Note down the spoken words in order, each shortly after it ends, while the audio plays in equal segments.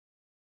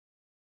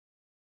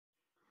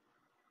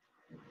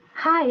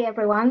Hi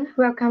everyone,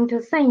 welcome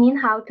to Signing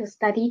How to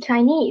Study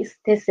Chinese.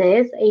 This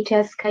is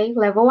HSK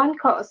Level 1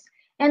 course,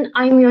 and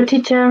I'm your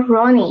teacher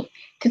Ronnie.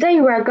 Today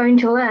we are going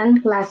to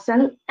learn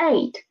Lesson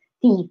 8,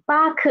 第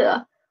8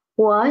课，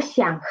我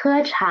想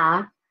喝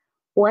茶，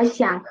我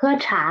想喝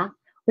茶,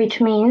 which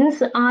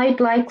means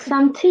I'd like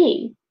some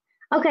tea.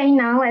 Okay,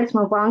 now let's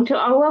move on to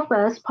our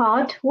first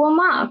part, warm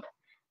up.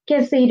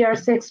 Consider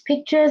 6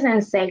 pictures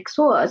and 6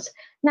 words.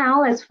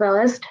 Now let's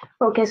first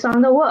focus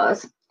on the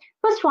words.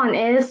 First one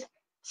is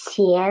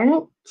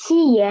钱,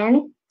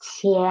 钱,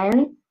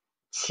 钱,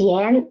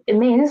 钱, it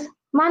means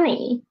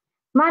money,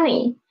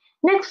 money.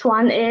 Next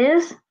one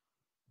is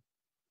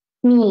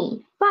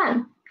米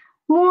饭,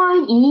 摸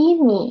一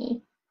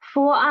米,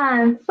 佛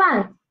案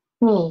饭,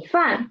 米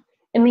饭,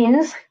 it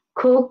means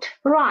cooked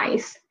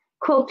rice,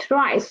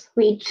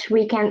 which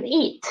we can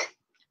eat.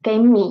 Okay,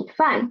 米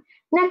饭.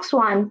 Next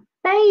one,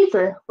 杯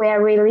子, we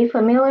are really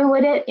familiar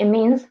with it. It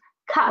means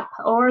cup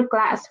or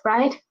glass,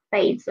 right?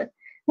 杯子.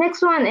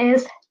 Next one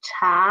is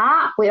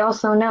茶. We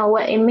also know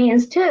what it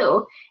means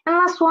too. And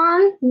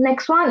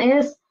next one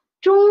is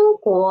中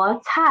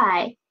国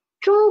菜.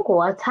 中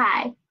国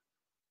菜.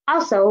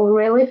 Also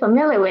really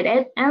familiar with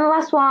it. And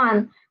last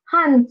one,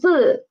 汉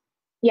字.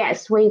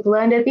 Yes, we've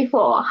learned it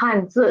before,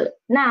 汉字.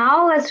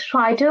 Now let's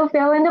try to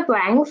fill in the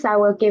blanks. I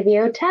will give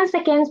you 10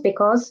 seconds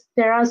because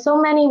there are so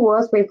many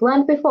words we've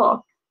learned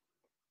before.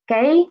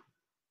 Okay?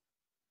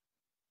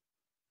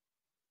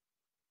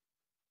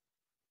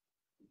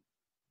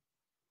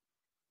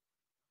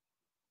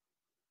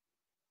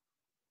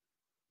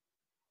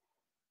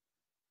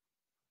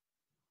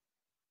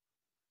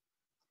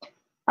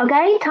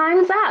 Okay,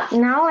 time's up.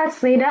 Now let's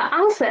see the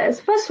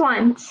answers. First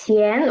one,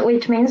 钱,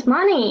 which means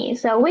money.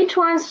 So which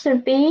one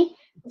should be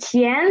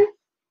钱?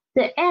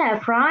 The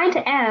F, right?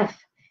 F.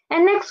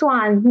 And next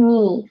one,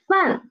 米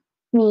饭.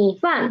 米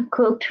饭,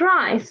 cooked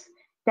rice.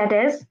 That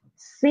is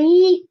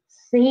C,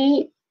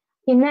 C.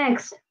 Okay,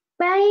 next,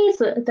 杯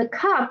子, the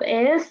cup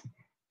is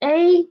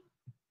A.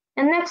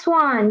 And next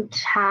one,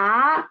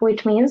 茶,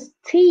 which means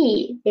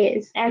tea,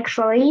 is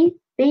actually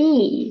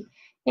B.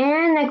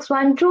 And next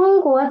one,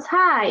 中国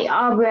菜,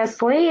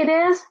 obviously it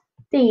is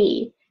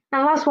D.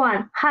 And last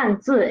one, 汉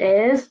字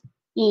is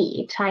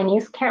E,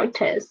 Chinese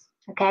characters.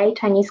 Okay,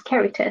 Chinese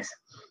characters.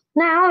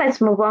 Now let's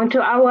move on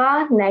to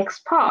our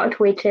next part,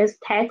 which is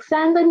text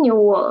and the new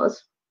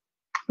words.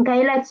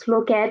 Okay, let's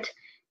look at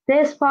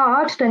this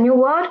part, the new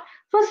word.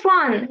 First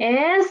one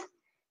is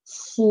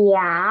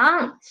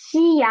xiang,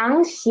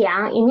 xiang,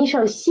 xiang,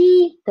 initial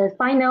xi, the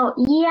final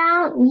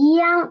yang,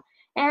 yang,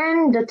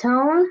 and the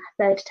tone,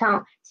 third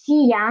tone,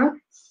 xiang,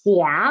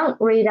 xiang.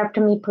 Read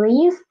after me,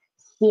 please.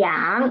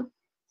 Xiang,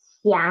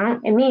 xiang.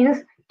 It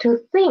means to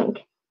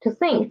think,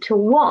 to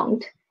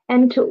want,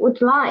 and to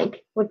would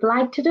like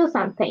to do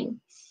something.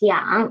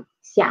 Xiang,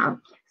 xiang.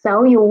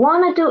 So you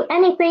want to do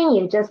anything,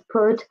 you just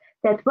put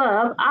that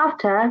verb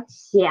after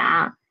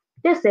想.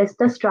 This is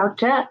the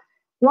structure.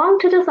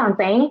 Want to do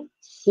something,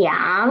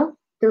 想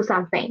do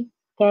something.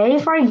 Okay,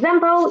 for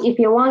example, if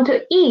you want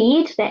to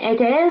eat, then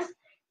it is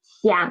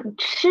想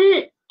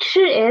吃.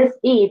 吃 is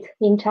eat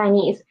in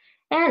Chinese.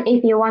 And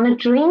if you want to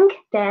drink,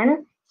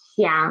 then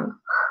想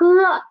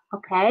喝.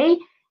 Okay,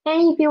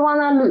 and if you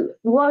want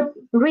to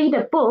read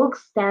the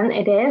books, then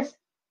it is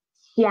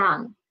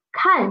想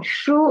看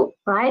书,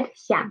 right?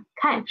 想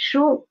看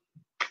书.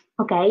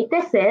 Okay,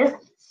 this is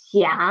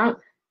想,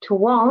 to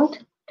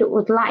want, to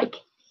would like.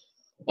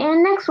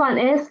 And next one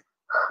is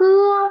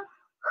喝,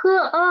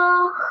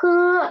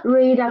 喝,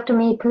 read after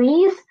me,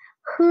 please.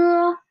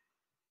 喝,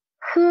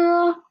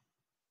 喝.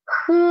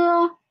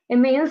 It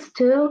means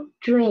to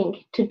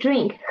drink,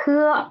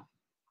 喝.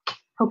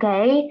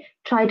 Okay,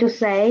 try to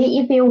say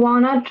if you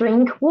wanna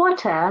drink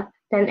water,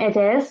 then it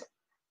is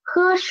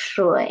喝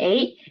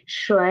水.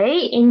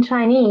 水 in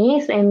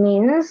Chinese, it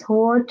means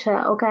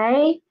water,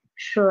 okay?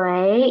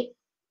 水,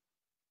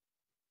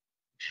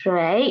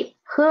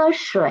 喝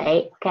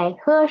水, okay,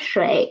 喝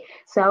水.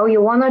 So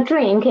you wanna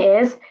drink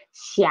is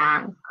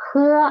想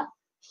喝.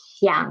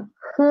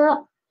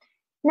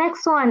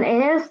 Next one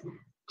is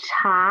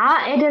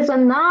茶. It is a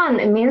noun,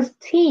 it means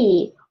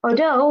tea.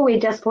 Although we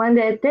just learned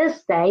it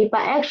this day,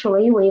 but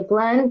actually we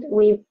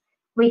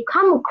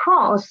come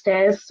across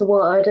this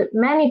word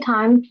many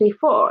times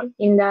before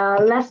in the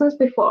lessons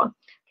before.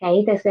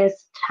 Okay, this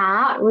is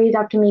茶. Read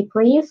after me,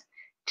 please.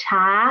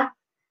 茶.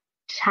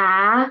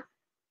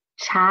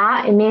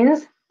 It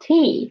means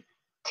tea.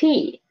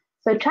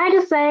 So try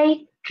to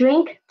say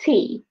drink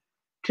tea.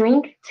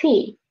 Drink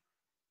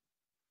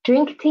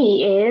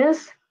tea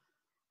is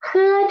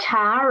喝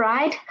茶,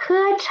 right?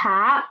 喝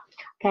茶.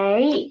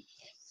 Okay,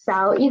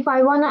 so if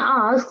I want to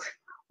ask,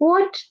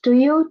 what do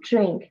you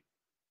drink?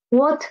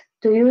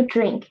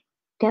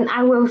 Then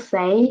I will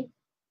say,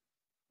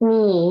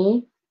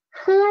 你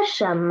喝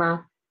什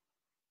么?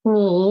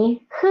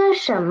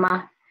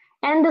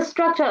 And the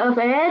structure of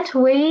it,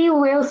 we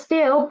will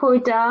still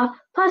put the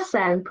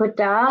person, put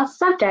the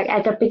subject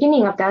at the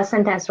beginning of the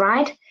sentence,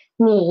 right?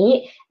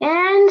 你,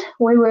 and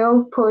we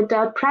will put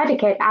the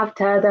predicate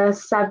after the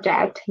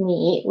subject,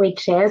 你,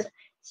 which is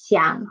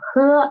想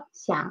喝，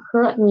想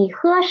喝，你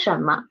喝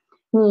什么？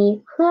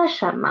你喝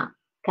什么？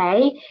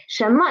 Okay,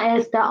 什么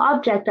is the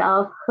object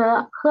of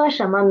喝，喝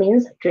什么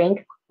means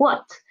drink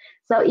what.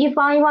 So if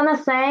I want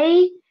to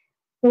say,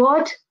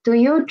 what do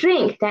you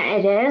drink? Then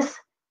it is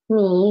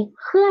你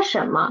喝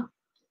什么?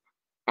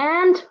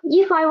 And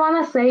if I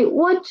want to say,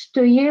 what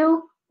do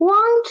you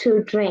want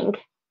to drink?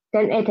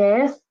 Then it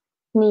is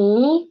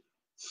你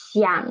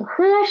想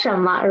喝什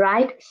么,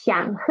 right?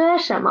 想喝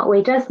什么?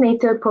 We just need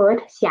to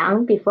put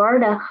想 before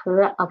the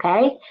喝,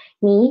 okay?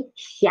 你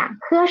想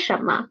喝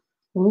什么?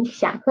 你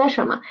想喝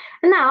什么?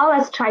 Now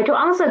let's try to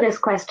answer this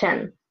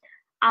question.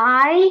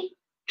 I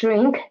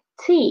drink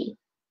tea.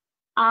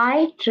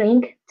 I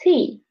drink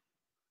tea.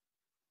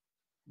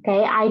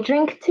 Okay, I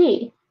drink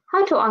tea.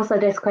 How to answer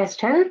this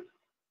question?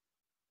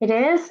 It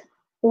is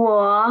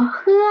我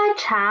喝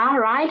茶,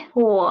 right?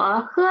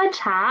 我喝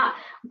茶.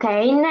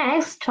 Okay,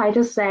 next try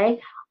to say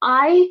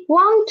I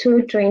want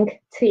to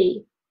drink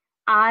tea.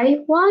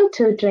 I want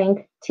to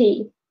drink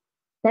tea.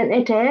 Then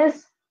it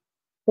is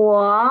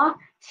我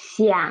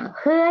想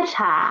喝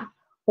茶.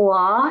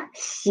 我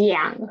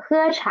想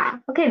喝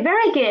茶. Okay,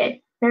 very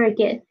good. Very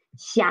good.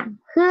 想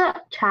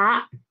喝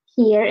茶.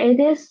 Here it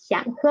is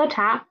想喝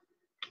茶.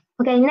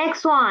 Okay,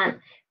 next one.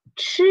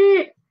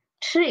 吃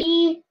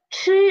一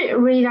吃,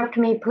 read after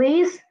me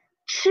please.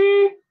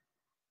 吃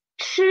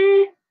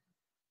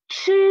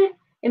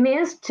it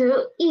means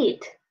to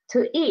eat,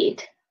 to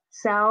eat.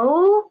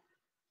 So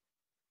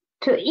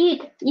to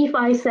eat, if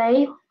I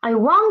say I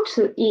want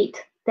to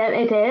eat, then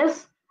it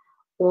is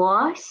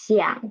我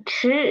想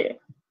吃,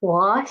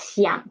 我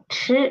想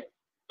吃.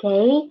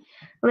 Okay,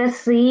 let's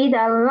see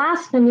the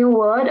last new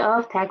word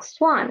of text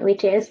 1,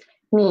 which is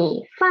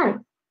米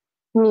饭.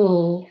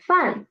 米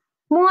饭.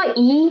 摸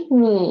一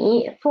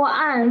米 for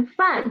案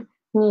饭.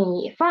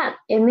 米饭.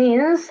 It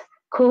means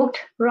cooked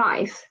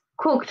rice.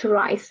 Cooked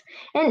rice.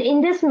 And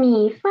in this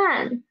米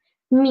饭,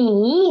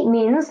 米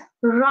means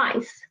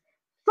rice.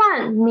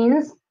 饭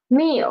means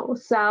meal.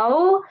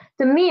 So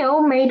the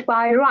meal made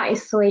by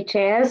rice, which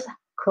is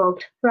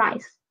cooked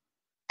rice.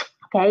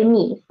 Okay,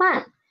 米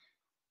饭.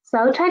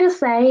 So try to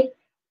say,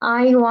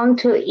 I want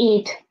to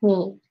eat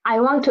米. I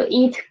want to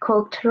eat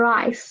cooked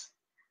rice.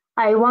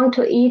 I want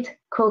to eat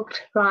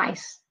cooked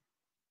rice.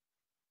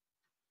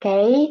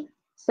 Okay,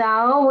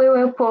 so we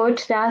will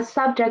put the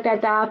subject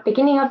at the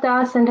beginning of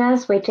the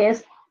sentence, which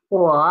is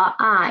我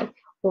爱.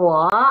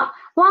 我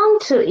want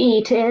to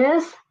eat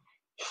is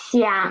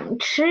想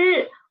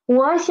吃.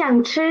 我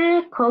想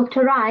吃 cooked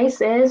rice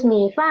is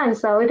米饭.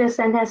 So the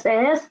sentence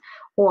is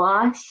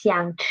我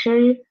想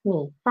吃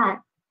米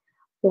饭.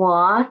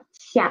 我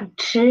想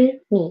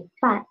吃米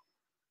饭.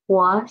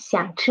 我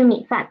想吃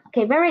米饭.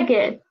 Okay, very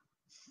good.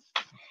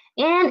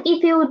 And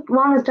if you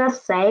want to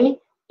just say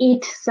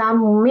eat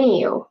some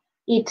meal,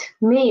 eat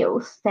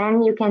meals,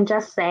 then you can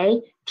just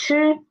say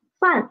吃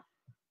饭.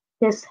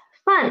 This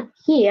饭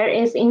here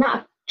is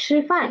enough.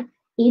 吃饭,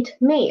 eat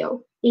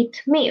meal,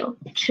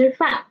 吃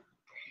饭.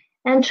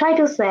 And try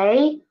to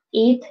say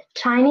eat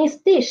Chinese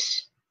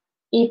dish,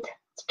 eat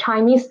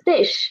Chinese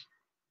dish,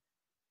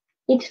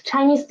 eat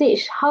Chinese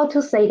dish. How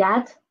to say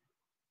that?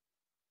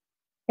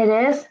 It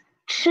is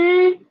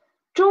吃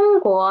中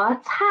国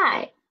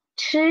菜.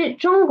 吃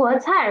中国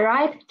菜,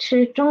 right?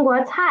 吃中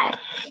国菜.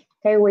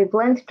 Okay, we've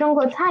learned 中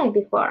国菜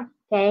before.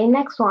 Okay,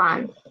 next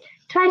one.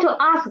 Try to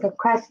ask the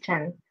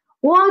question.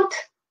 What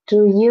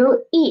do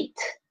you eat?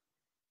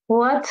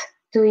 What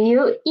do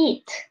you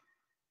eat?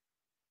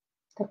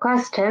 The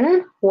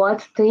question,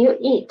 what do you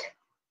eat?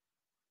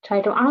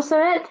 Try to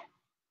answer it.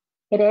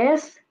 It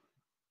is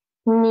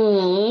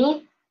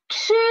你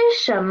吃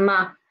什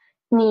么?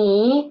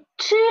 你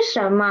吃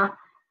什么?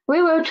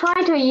 We will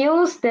try to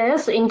use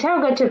this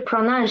interrogative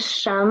pronoun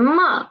什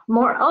么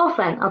more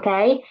often,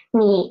 okay?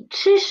 你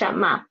吃什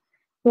么?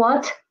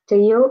 What do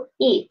you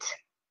eat?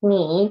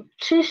 你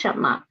吃什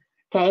么?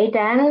 Okay,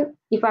 then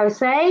if I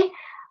say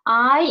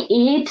I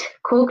eat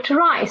cooked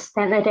rice,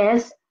 then it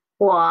is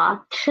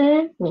我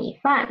吃米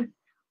饭.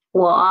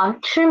 我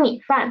吃米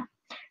饭.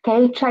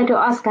 Okay, try to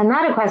ask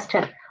another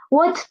question.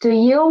 What do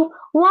you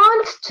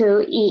want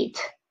to eat?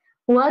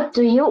 What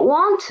do you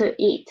want to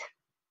eat?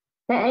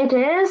 Then it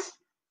is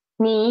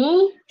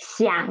你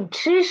想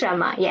吃什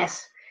么?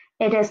 Yes,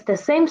 it is the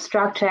same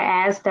structure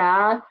as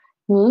the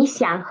你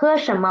想喝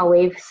什么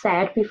we've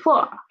said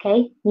before.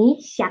 Okay, 你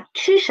想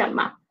吃什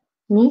么?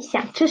 你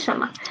想吃什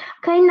么?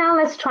 Okay, now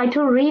let's try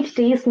to read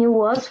these new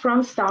words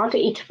from start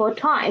each 4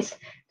 times.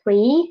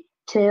 3,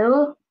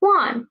 2,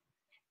 1.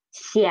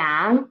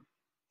 想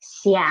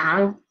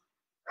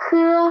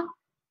喝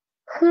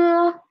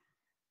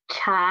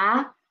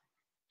茶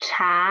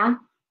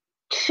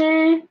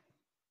吃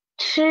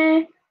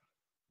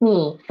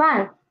米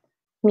饭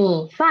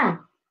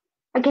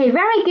Okay,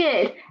 very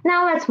good.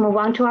 Now let's move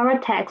on to our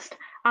text.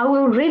 I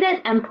will read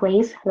it and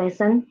please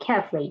listen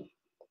carefully.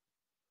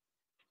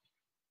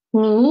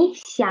 你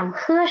想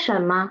喝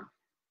什么?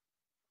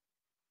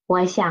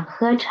 我想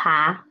喝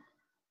茶。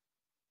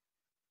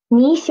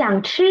你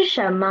想吃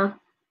什么?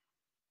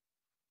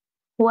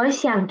 我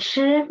想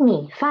吃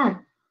米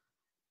饭。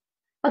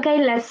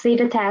Okay, let's see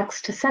the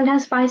text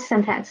sentence by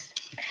sentence.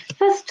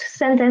 First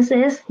sentence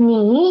is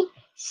你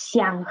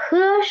想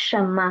喝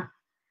什么？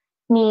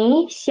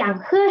你想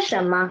喝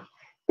什么？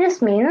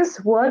 This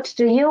means what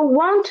do you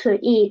want to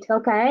eat?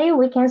 Okay,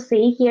 we can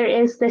see here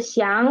is the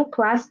想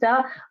plus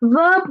the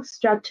verb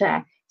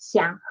structure.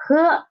 想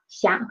喝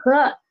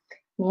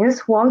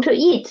means want to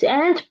eat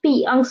and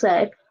be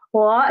answered.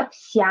 我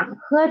想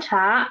喝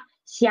茶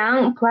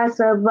想 plus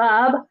a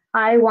verb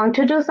I want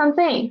to do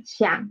something.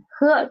 想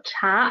喝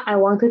茶 I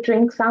want to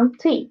drink some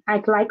tea.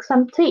 I'd like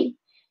some tea.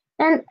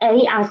 And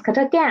A asked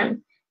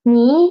again.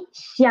 你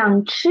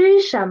想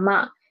吃什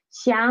么？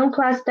想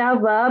plus the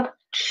verb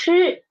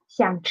吃，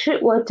想吃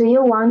what do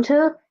you want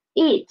to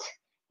eat?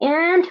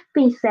 And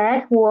B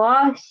said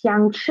我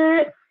想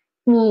吃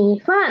米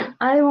饭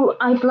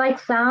I'd like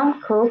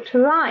some cooked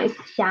rice.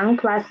 想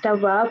plus the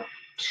verb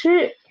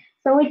吃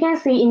So we can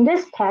see in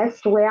this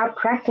text we are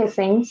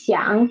practicing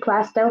想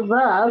plus the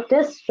verb,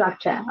 this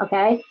structure,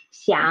 okay?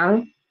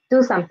 想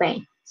do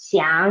something,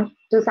 想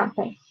do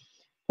something.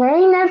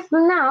 Okay,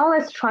 now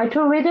let's try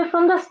to read it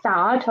from the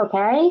start,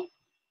 okay?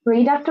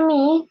 Read after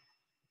me.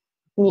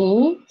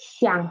 你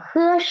想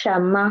喝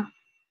什么？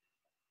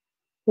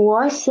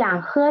我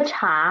想喝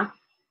茶。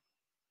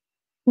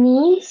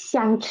你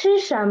想吃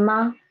什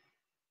么？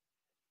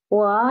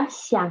我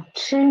想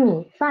吃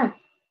米饭。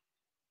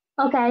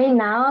Okay,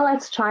 now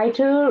let's try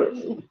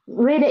to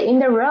read it in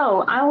the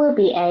row. I will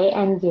be A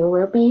and you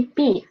will be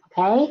B,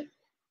 okay?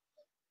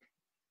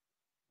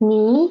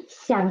 你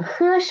想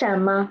喝什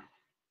么？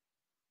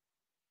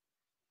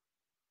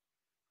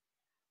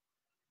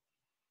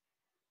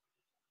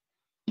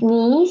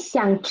你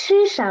想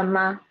吃什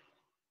么？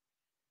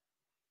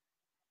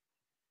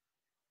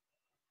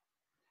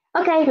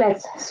 Okay,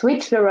 let's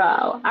switch the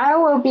row. I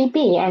will be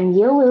B and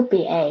you will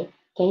be A.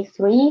 Okay,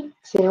 3,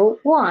 2,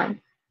 1.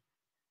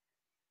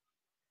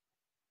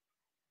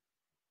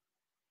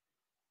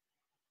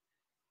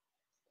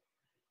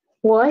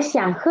 我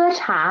想喝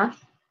茶。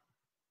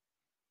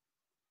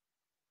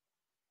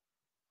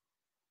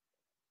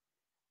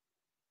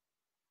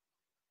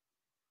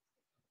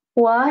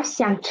我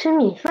想吃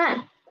米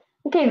饭。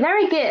Okay,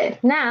 very good.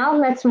 Now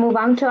let's move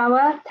on to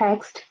our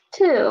text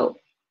 2.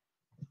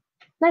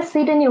 Let's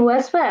see the new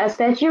words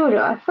first, as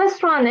usual.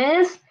 First one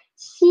is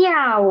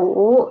下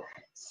午。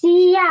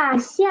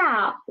下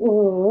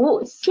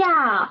午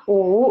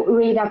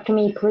Read after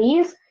me,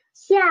 please.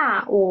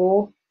 下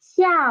午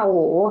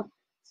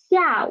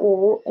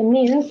It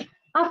means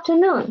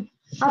afternoon.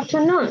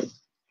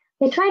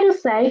 They try to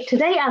say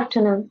today's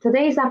afternoon.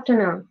 Today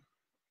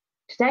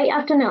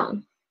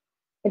afternoon.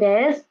 It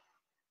is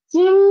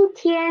今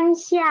天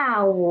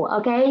下午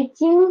Okay,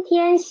 今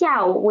天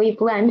下午 We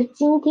blend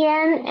今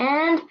天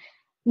and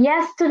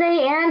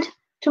yesterday and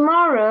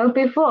tomorrow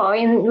before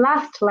in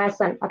last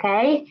lesson.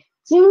 Okay,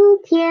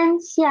 今天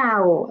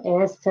下午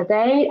is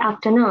today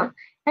afternoon.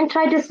 And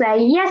try to say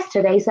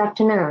yesterday's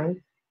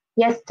afternoon.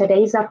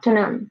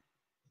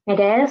 It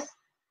is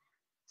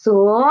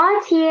昨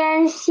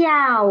天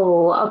下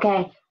午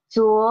Okay,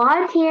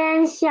 昨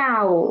天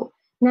下午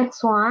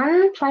Next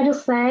one, try to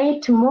say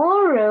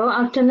tomorrow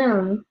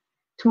afternoon.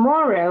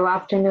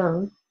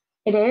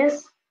 It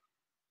is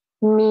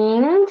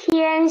明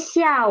天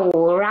下午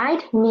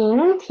right?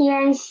 明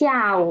天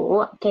下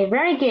午 Okay,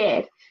 very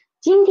good.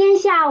 今天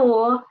下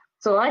午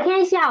昨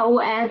天下午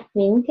and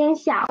明天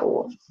下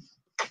午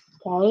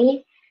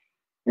Okay,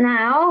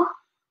 now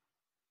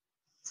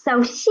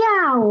so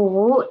下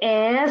午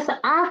is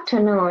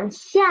afternoon.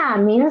 下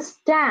means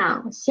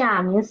down.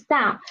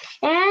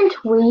 And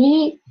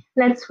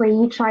let's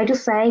try to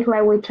say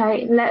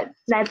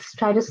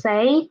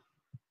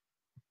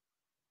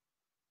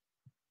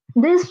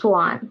this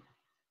one.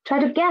 Try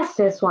to guess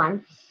this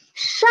one.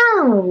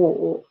 上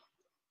午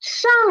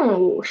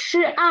是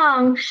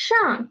on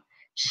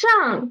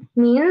上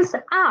means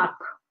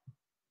up.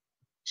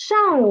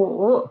 上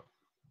午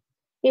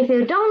If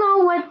you don't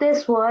know what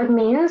this word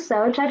means,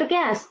 so try to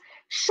guess.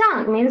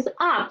 上 means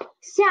up,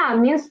 下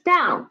means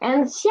down,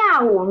 and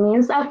下午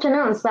means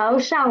afternoon. So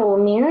上午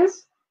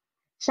means,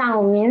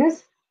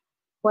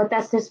 what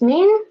does this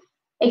mean?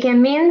 It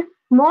can mean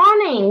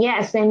morning.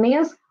 Yes, it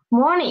means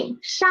morning.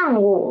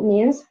 上午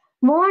means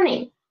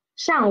morning.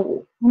 上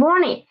午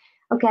morning.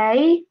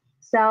 Okay,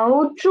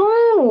 so 中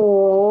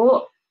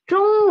午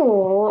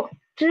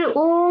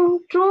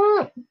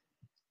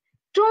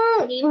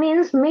中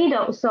means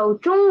middle, so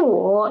中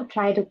午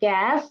try to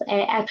guess.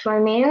 It actually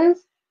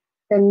means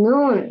the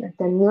noon.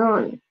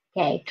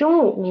 Okay, 中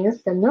午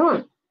means the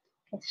noon.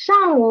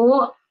 上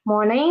午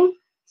morning,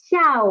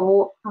 下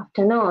午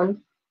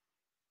afternoon,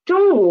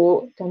 中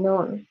午 the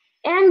noon.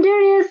 And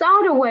there is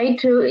other way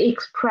to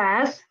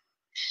express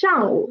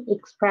上午,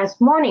 express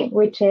morning,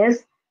 which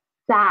is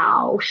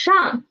早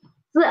上.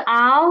 自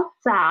熬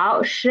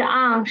早是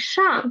on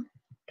上.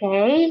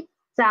 Okay,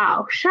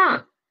 早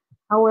上.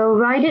 I will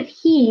write it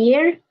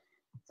here.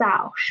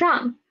 早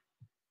上.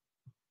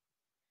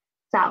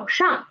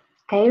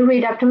 Okay,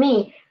 read after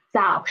me.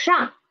 早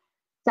上.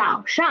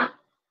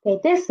 Okay,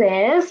 this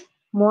is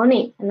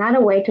morning.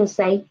 Another way to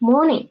say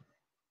morning.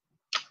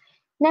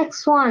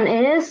 Next one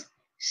is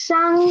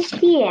商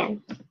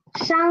店，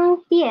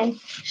商店，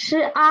诗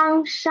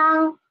昂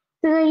商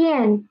的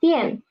燕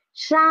店，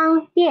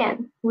商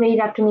店。Read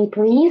after me,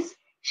 please.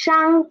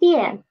 商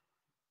店，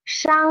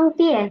商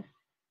店，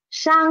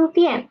商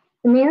店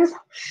means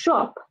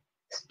shop,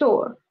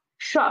 store,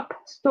 shop,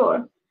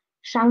 store.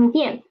 商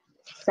店。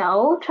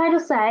So try to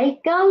say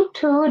go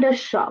to the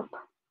shop.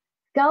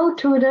 Go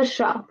to the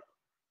shop.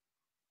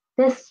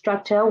 This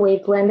structure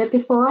we've learned it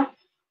before.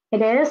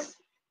 It is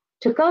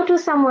to go to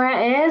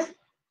somewhere is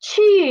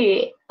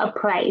去 a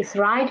place,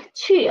 right?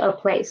 去 a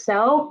place.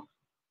 So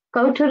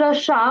go to the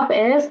shop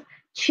is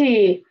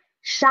去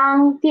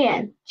商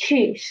店，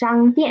去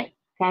商店。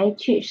Okay,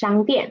 去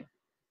商店。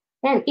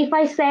And if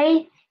I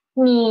say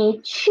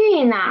你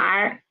去哪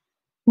儿？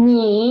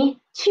你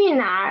去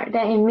哪儿？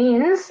 then it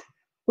means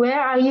where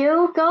are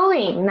you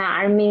going? 哪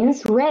儿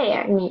means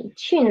where. 你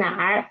去哪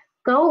儿？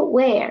 Go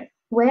where?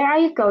 Where are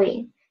you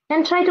going?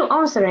 And try to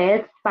answer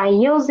it by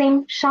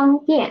using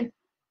商店。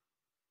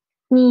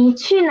你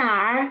去哪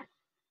儿？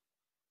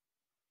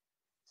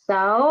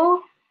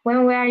 So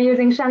when we are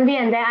using 商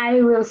店, then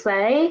I will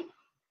say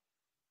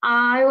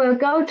I will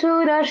go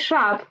to the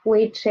shop,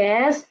 which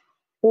is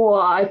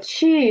我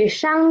去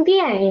商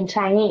店 in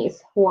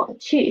Chinese. 我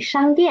去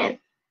商店。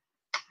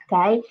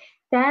Okay,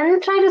 then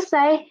try to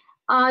say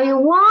I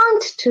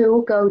want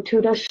to go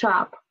to the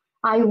shop.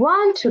 I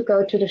want to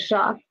go to the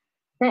shop.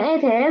 Then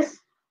it is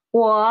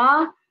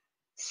我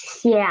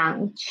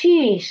想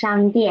去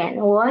商店。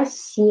我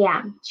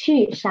想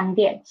去商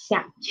店。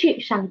想去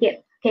商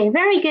店。Okay,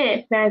 very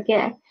good, very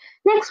good.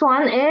 Next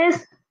one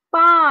is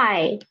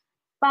buy.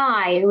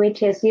 Buy,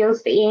 which is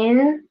used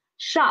in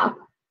shop.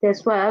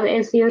 This verb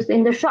is used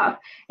in the shop.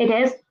 It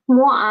is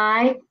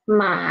买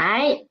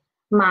买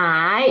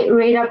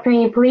Read after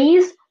me,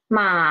 please.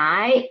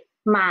 买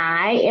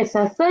is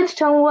a third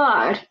tone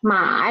word.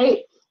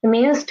 买 it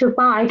means to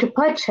buy, to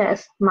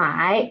purchase.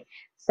 买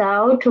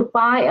So to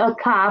buy a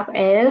cup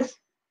is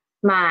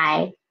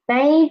买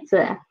杯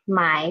子。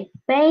买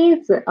杯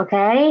子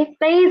Okay,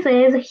 杯子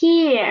is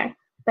here.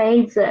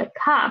 杯子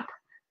cup.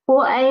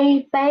 For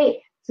a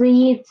杯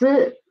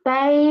子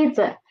杯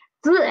子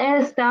Z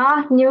is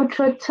the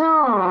neutral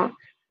tone.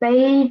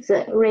 杯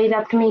子 Read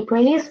after me,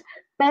 please.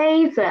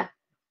 杯子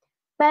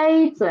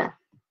杯子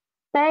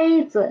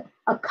杯子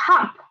a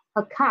cup.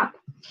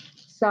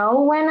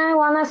 So when I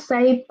want to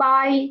say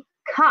buy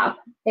cup,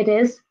 it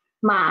is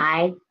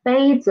买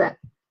杯子。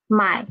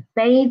买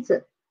杯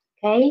子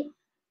Okay?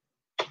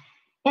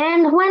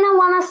 And when I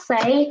want to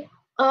say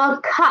a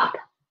cup,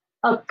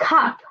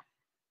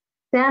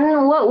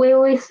 then what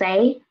will we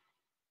say?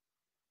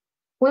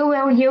 We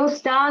will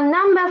use the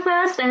number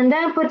first and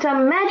then put a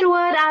measure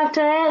word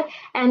after it,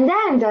 and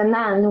then the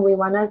noun we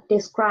want to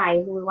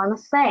describe, we want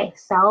to say.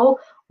 So,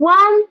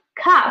 1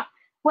 cup.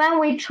 When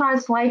we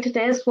translate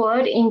this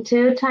word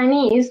into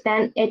Chinese,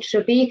 then it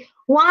should be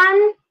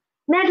 1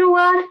 measure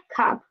word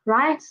cup,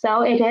 right?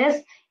 So it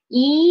is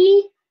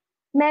一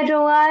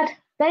measure word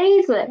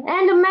杯子,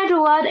 and the measure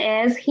word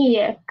is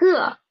here,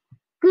 个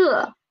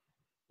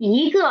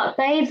一个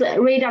杯子.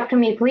 Read after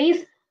me,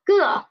 please.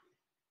 个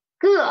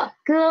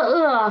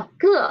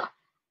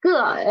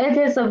It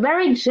is a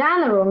very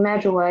general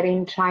measure word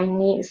in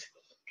Chinese.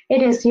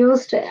 It is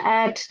used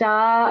at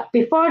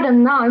before the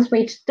nouns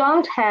which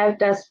don't have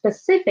the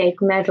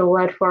specific measure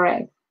word for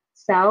it.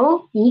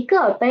 So 一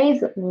个杯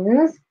子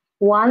means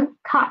 1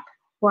 cup.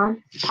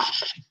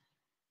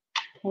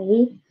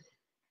 Okay.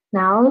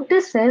 Now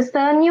this is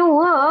the new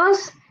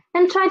words,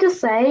 and try to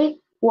say,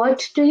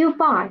 what do you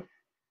buy?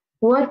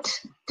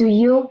 What do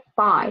you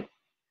buy?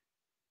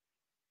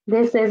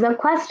 This is a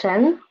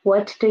question.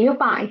 What do you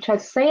buy? Try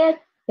to say it.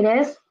 It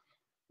is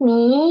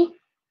你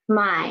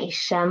买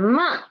什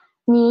么？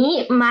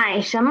你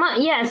买什么？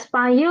 Yes,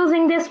 by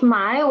using this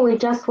买, we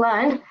just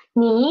learned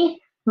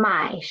你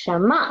买什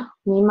么？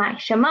你买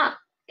什么？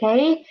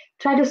 Okay,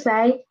 try to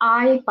say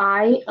I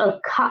buy a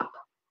cup.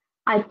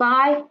 I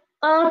buy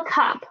a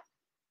cup.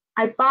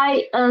 I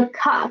buy a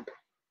cup.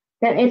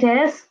 Then it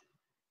is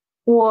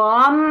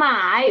我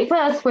买.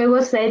 First, we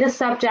will say the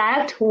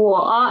subject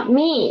我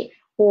me.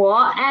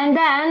 我 and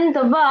then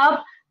the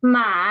verb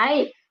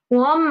买.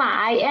 我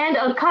买 and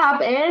a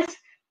cup is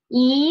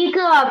一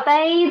个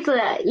杯子.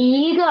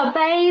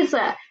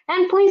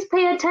 And please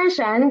pay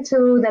attention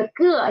to the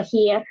个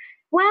here.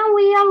 When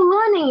we are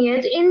learning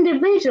it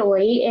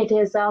individually, it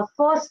is a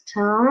fourth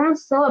tone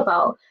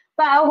syllable.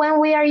 But when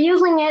we are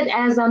using it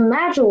as a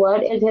measure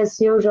word, it is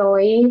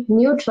usually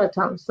neutral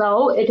tone.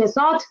 So it is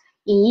not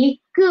一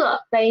个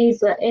杯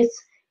子, it's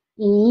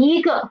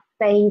一个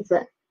杯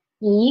子.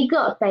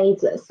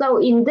 So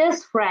in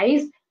this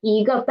phrase,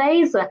 一个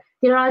杯子,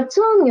 there are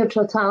 2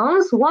 neutral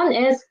tones. One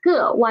is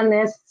个, one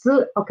is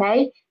子,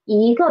 okay?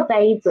 一个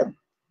杯子.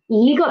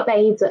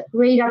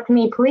 Read after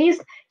me,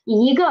 please.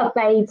 一个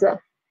杯子.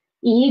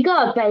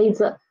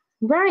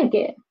 Very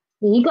good.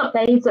 一个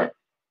杯子.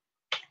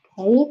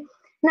 Okay.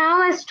 Now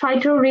let's try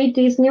to read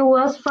these new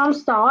words from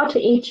start,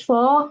 each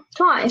for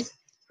twice.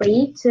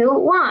 3, 2,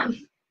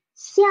 1.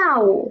 下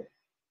午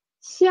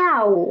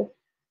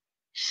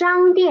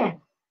商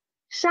店，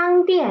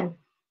商店，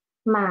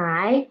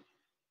买，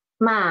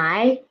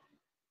买，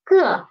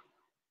个，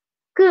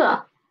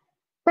个，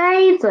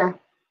杯子，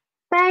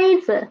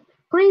杯子。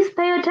Please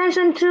pay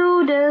attention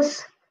to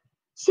this.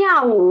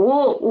 下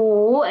午,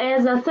 午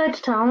is a third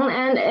tone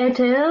and it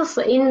is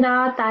in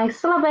the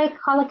disyllabic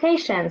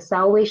collocation,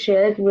 so we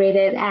should read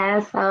it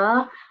as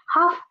a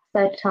half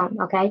third tone,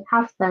 okay?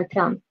 Half third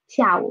tone,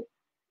 下午.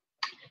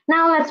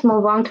 Now let's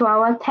move on to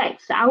our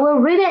text. I will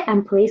read it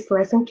and please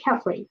listen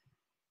carefully.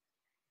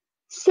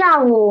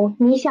 下午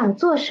你想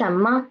做什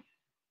么？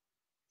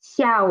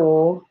下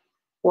午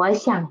我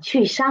想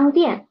去商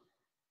店。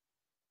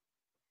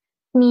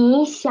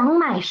你想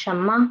买什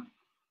么？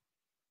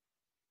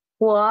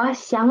我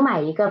想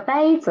买一个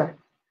杯子。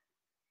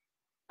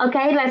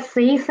Okay, let's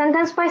see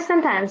sentence by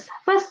sentence.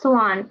 First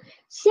one,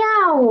 下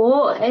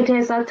午, it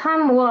is a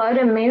time word,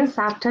 it means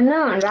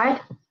afternoon,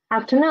 right?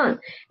 Afternoon.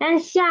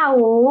 And 下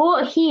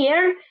午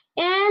here,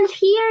 and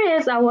here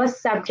is our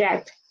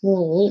subject.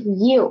 你,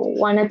 you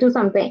want to do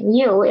something.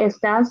 You is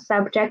the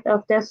subject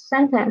of this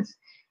sentence.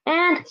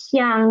 And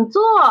想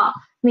做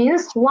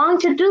means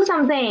want to do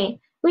something.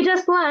 We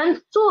just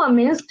learned 做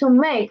means to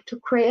make, to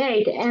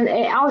create, and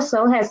it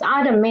also has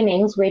other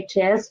meanings, which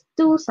is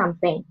do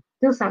something.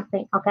 Do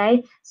something,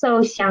 okay?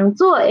 So 想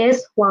做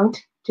is want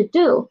to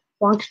do,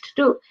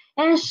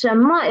 and 什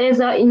么 is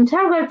an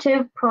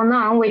interrogative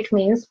pronoun, which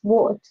means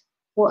what.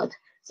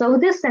 So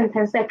this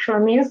sentence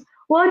actually means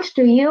what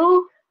do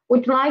you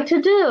would like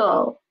to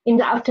do in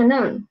the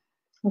afternoon,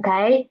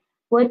 okay?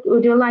 What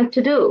would you like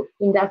to do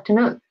in the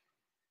afternoon?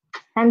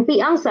 And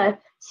the answer,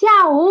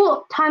 下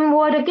午, time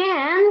word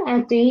again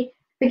at the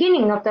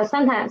beginning of the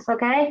sentence,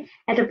 okay?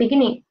 At the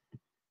beginning,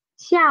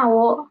 下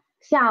午.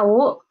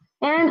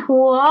 And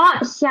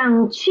我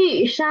想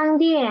去商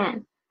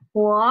店。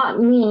我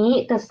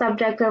me, the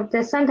subject of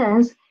the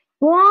sentence,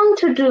 want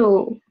to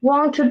do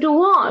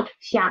what?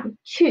 想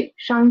去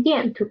商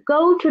店 to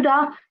go to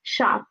the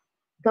shop.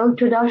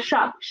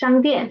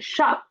 商店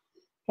shop.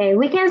 Okay,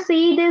 we can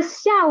see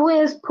this 下午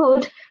is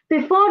put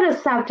before the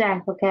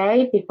subject,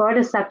 okay? Before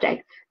the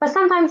subject. But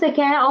sometimes it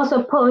can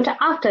also put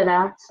after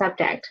the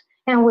subject.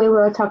 And we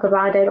will talk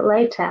about it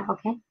later,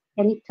 okay?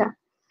 Later.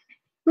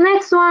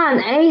 Next one,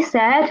 A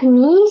said,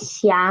 你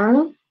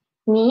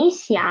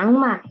想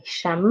买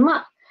什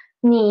么？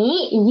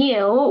你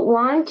you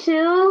want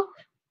to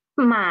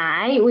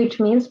买 which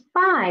means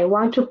buy.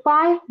 Want to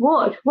buy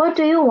what? What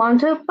do you want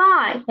to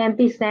buy? And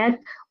B said,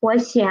 我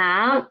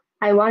想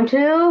I want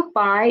to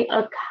buy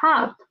a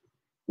cup.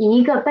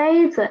 一个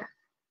杯子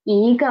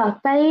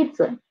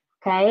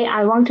Okay,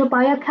 I want to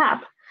buy a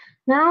cup.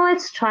 Now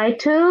let's try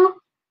to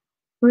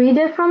read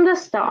it from the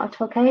start,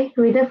 okay?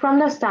 Read it from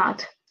the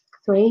start.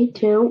 3,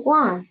 2,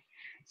 1.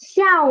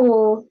 下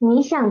午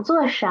你想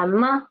做什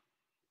么？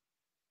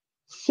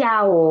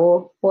下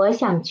午我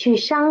想去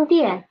商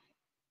店。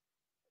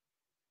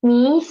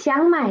你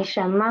想买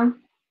什么？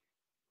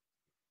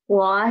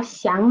我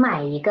想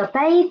买一个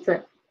杯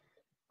子。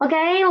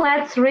Okay,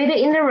 let's read it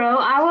in a row.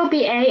 I will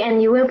be A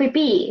and you will be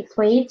B.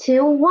 3,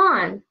 2,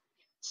 1.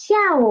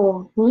 下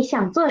午你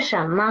想做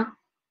什么？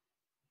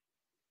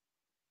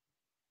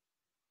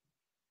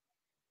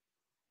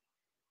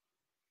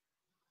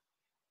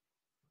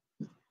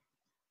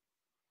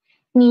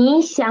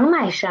你想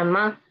买什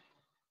么？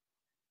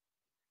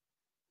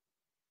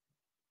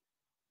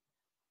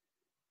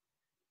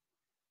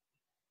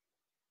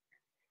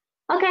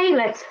 Okay,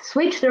 let's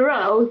switch the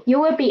role. You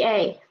will be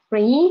A.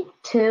 3,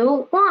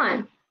 2,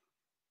 1.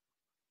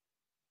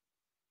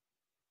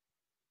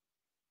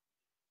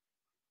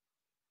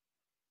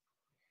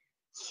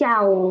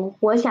 下午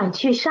我想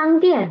去商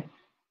店。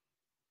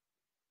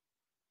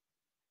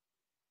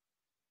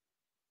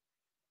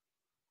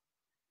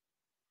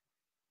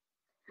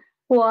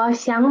我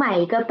想买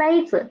一个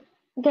杯子。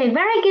Okay,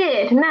 very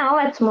good. Now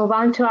let's move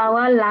on to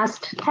our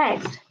last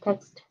text,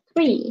 text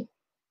 3.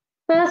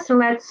 First,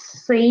 let's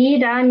see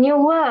the new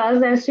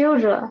words as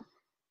usual.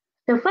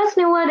 The first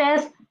new word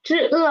is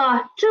知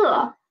恶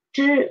这.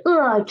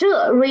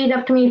 Read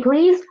up to me,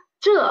 please.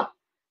 这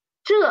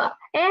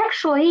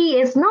actually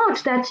is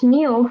not that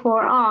new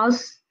for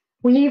us.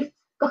 We've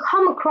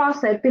come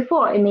across it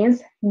before. It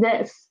means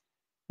this.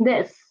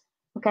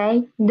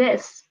 Okay,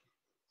 this.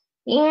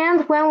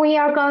 And when we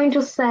are going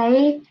to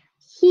say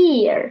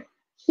here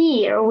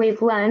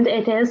we've learned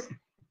it is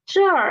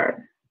这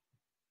儿,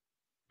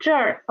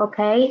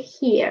 okay,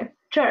 here,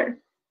 这儿.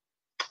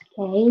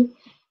 Okay,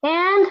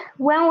 and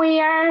when we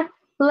are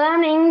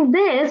learning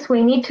this,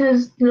 we need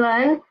to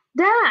learn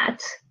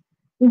that.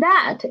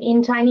 That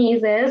in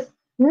Chinese is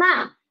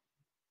那.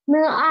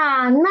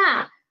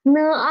 Na.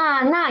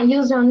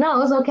 Use your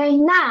nose, okay?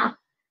 Na.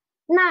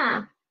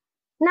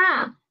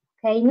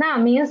 Okay, na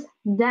means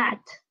that.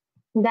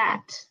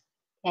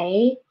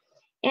 Okay,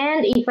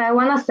 and if I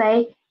want to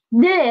say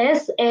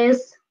this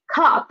is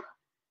cup,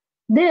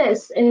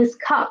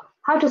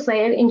 how to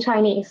say it in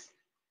Chinese?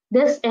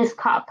 This is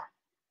cup.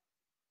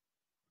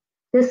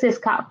 It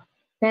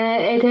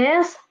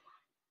is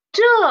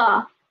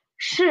这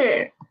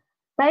是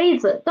杯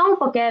子 don't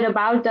forget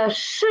about the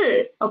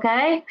是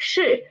okay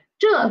是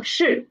这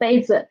是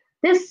杯子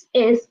this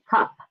is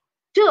cup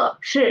这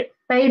是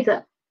杯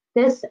子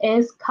this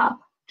is cup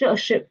这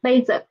是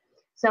杯子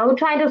so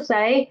try to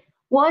say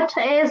what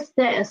is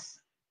this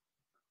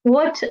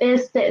what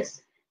is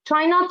this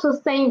try not to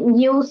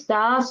use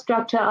the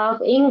structure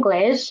of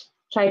English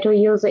try to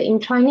use it in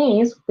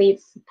Chinese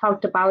we've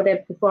talked about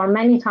it before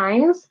many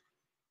times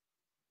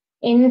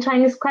in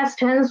Chinese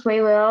questions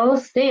we will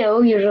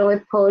still usually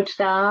put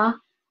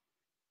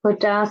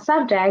the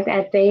subject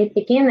at the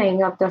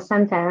beginning of the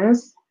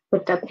sentence,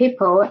 put the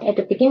people at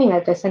the beginning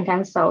of the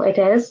sentence. So it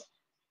is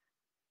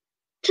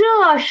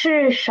这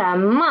是什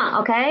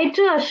么 okay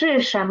这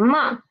是什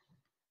么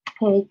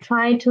okay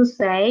try to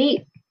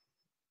say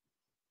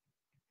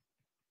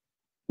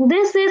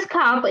this is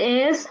cup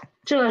is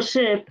这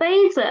是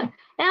杯子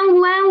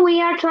and when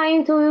we are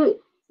trying to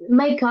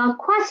make a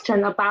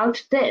question about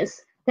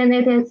this then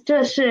it is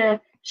这是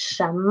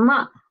什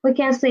么 we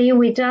can see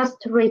we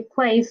just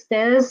replace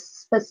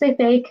this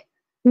specific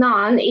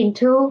noun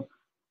into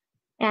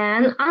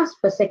an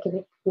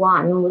unspecific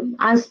one,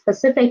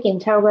 unspecific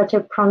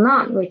interrogative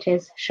pronoun, which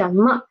is 什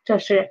么这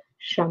是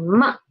什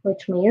么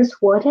which means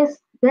what is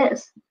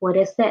this? What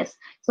is this?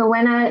 So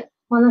when I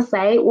want to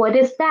say what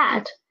is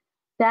that?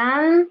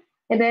 Then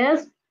it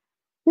is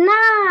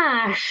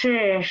那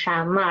是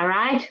什么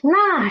right?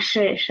 那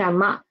是什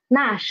么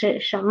那是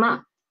什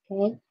么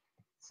Okay,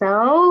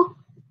 so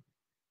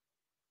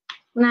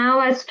now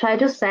let's try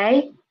to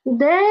say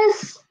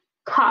this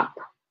cup,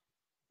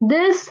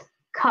 this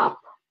cup,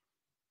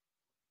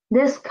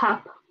 this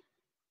cup.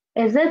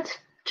 Is it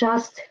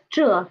just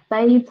这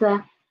杯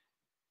子？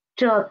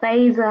这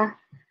杯子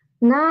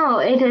No,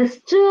 it is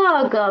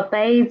这个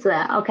杯子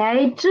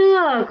Okay,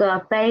 这个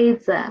杯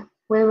子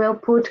We will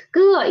put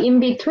个 in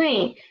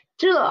between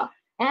这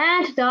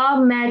and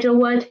the major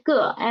word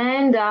个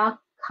and the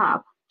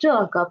cup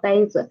这个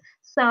杯子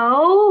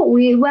So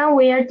when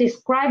we are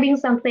describing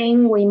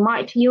something, we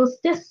might use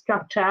this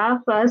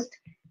structure first,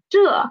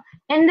 这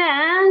and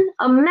then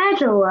a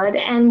major word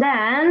and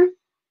then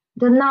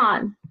the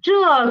noun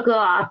这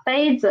个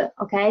杯子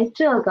okay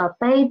这个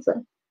杯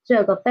子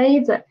这个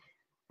杯子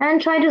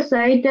and try to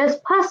say this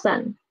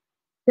person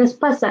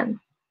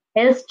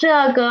is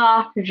这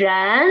个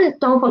人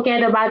don't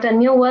forget about the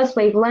new words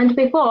we've learned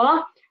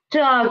before 这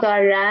个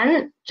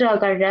人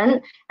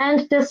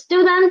and the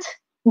student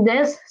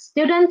this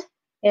student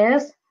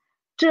is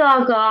这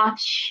个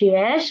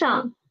学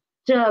生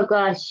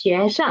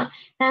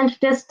and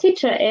this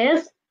teacher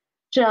is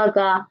这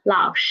个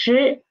老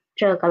师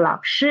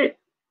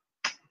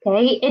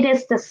Okay, it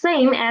is the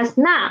same as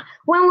那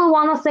when we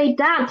want to say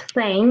that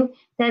thing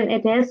then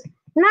it is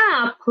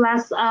那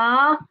plus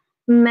a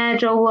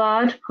major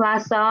word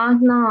plus a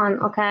noun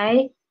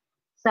okay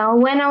so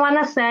when I want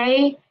to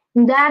say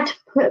that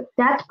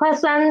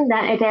person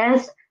then it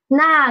is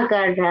那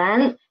个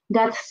人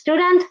that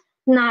student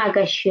那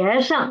个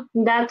学生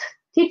that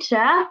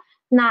teacher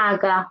那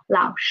个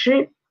老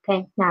师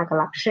okay 那个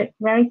老师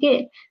very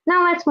good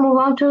now let's move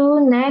on to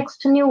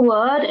next new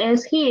word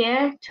is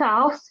here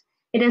 12th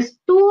it is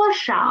多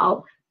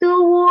少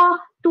多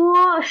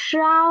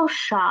少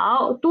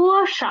少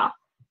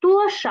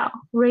多少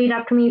read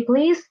up to me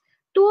please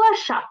多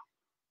少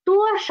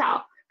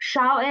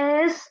少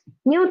is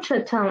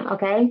neutral tone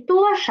okay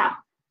多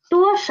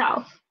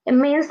少 it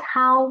means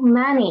how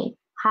many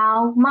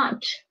how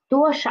much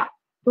多少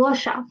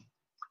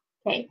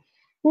okay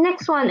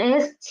next one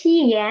is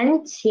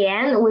钱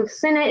we've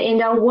seen it in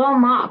the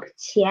warm up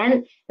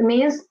钱 it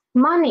means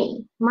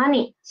money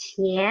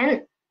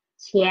钱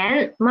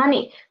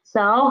money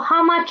so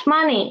how much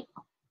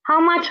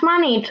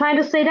money try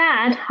to say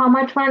that how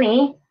much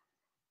money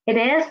it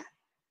is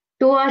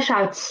多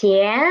少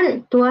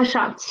钱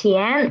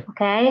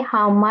okay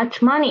how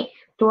much money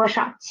多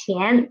少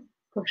钱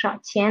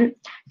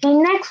okay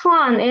next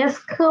one is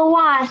课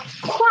外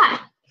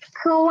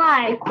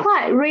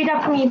快 read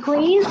up to me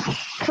please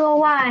课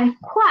外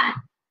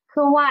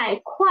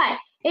快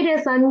it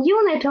is a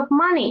unit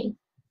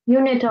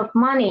of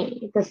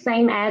money the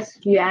same as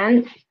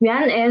yuan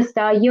is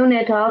the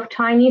unit of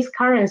Chinese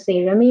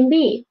currency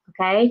renminbi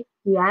okay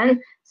yuan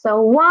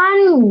so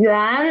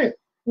 1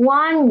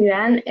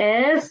 yuan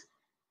is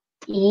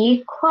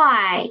一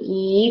块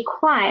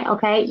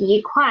okay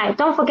一块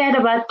don't forget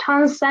about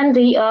tone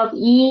sandy of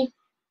e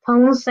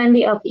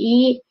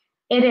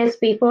it is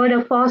before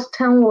the first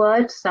tone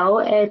word so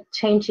it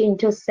changed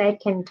into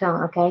second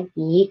tone okay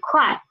一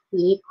块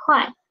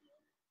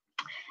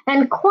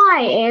and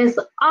块 is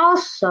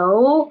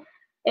also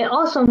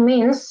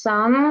means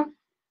some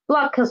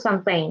block or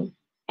something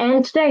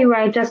and today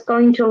we're just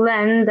going to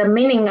learn the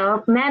meaning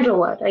of major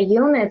word a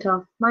unit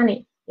of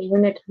money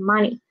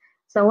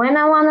so when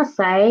I want to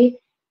say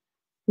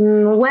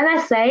when I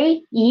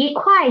say 一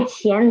块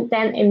钱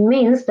then it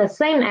means the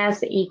same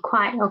as 一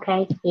块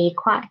okay 一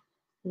块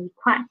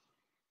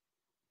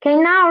okay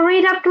now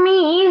read up to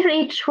me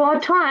each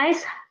word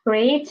twice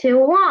 3 2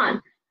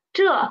 1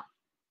这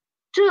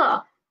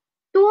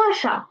多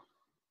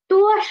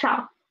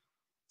少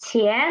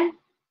钱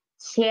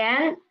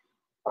前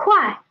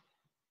快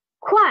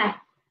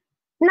快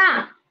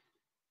那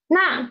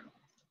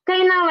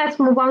Okay, now let's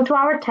move on to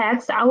our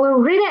text. I will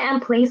read it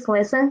and please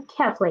listen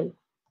carefully.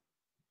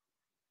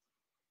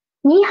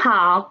 你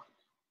好，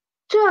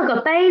这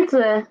个杯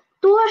子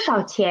多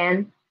少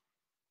钱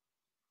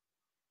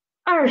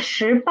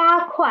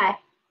？28块。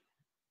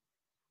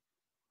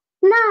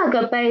那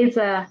个杯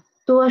子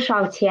多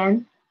少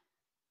钱？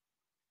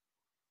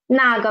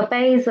那个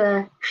杯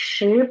子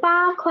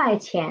18块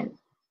钱。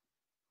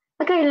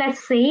Okay, let's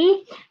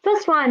see.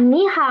 First one,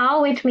 你好,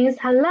 which means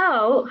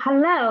hello,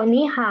 hello,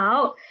 你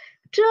好。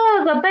这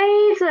个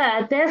杯子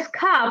this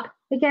cup,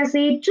 we can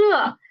see 这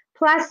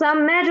plus a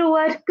measure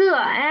word 个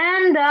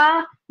and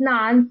a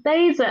noun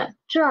杯子，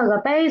这个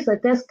杯子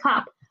this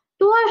cup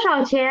多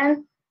少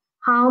钱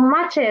how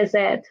much is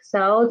it?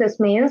 So this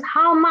means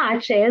how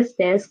much is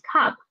this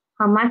cup?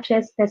 How much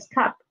is this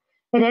cup?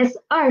 It is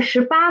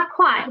 28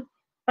块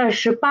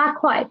28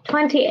块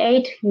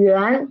 28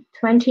 元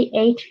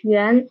 28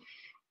 元。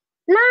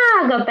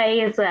那个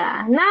杯子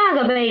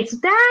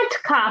that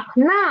cup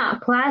那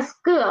plus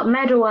个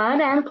measure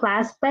word and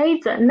plus 杯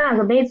子那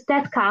个杯子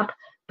that cup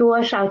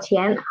多少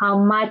钱 how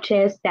much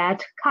is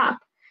that cup?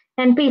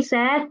 And B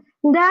said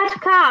that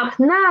cup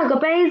那个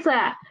杯子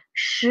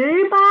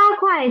18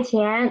块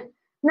钱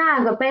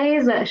那个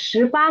杯子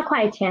18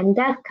块钱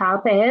that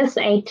cup is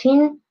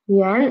 18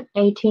 yuan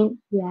 18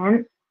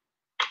 yuan.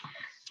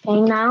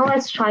 Okay, now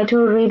let's try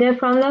to read it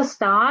from the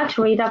start.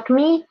 Read after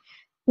me.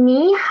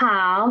 你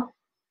好，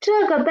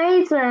这个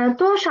杯子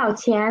多少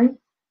钱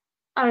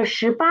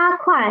？28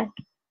块。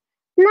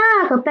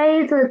那个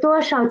杯子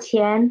多少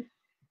钱？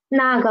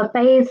那个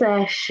杯子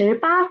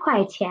18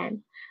块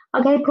钱。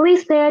Okay,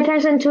 please pay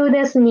attention to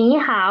this 你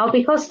好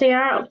because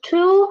there are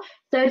two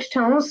third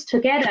tones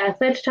together,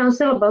 third tone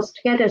syllables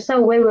together.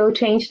 So we will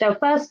change the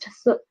first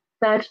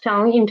third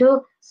tone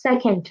into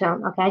second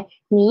tone. Okay,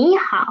 你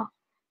好，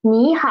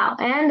你好,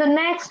 and the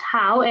next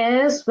好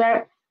is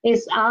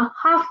a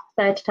half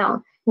third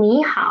tone.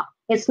 你好,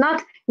 it's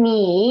not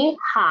你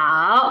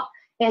好,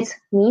 it's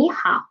你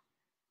好，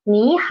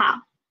你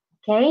好。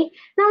Okay,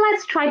 now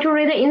let's try to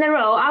read it in a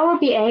row. I will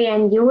be A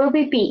and you will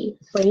be B.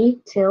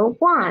 3, 2,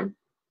 1.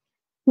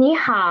 你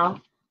好，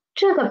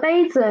这个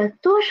杯子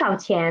多少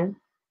钱？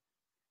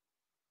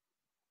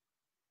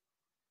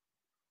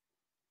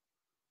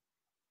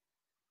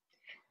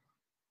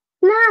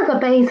那个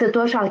杯子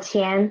多少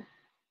钱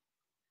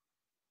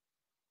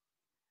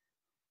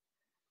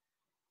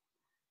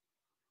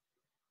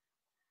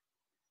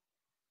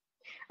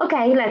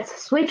？Okay, let's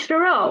switch the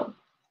role.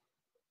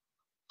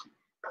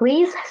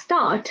 Please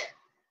start.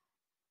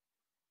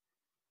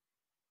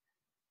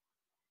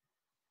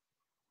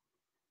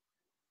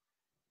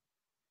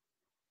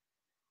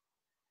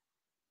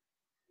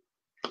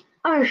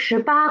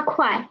 28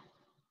块。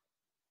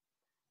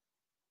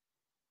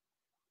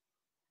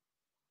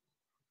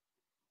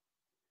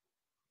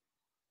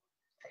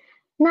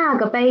那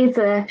个杯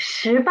子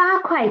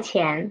18块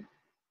钱。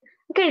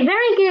Okay,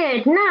 very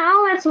good.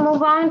 Now let's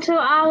move on to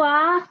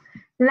our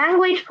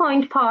language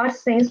point part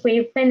since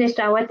we've finished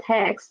our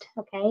text.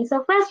 Okay,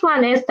 so first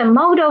one is the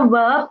modal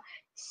verb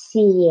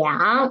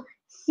想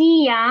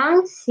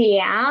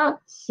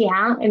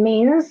想 it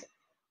means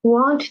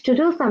want to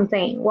do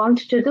something,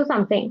 want to do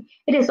something.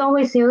 It is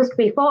always used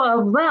before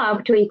a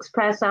verb to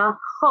express a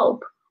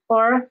hope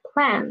or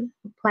plan.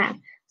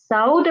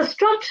 So the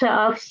structure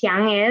of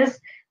想 is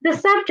the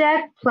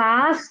subject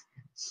plus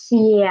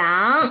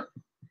想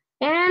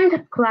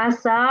and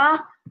plus a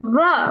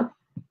verb.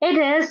 It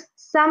is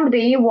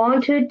somebody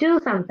want to do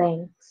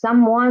something,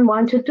 someone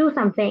want to do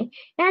something.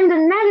 And the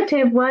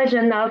negative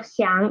version of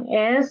想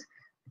is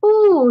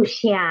不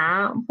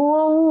想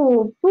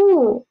不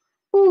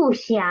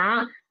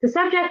想 the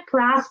subject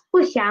plus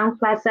不想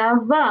plus a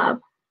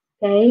verb.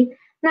 Okay,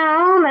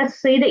 now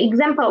let's see the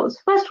examples.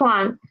 First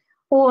one,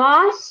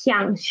 我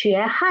想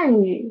学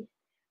汉语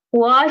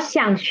我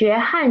想学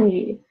汉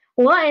语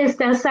What is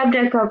the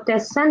subject of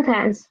this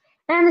sentence?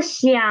 And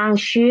想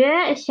学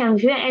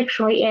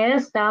actually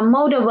is the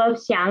modal verb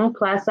想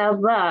plus a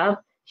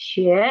verb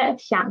学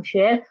想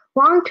学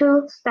want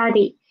to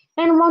study.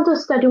 And want to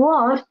study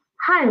what?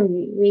 汉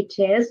语 which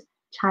is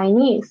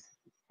Chinese.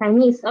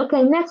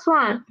 Okay, next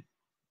one.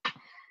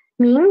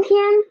 明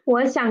天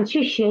我想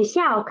去学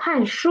校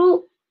看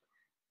书。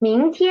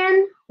明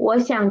天我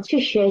想去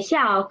学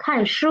校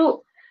看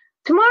书。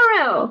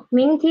Tomorrow,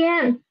 明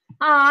天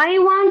I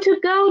want to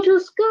go to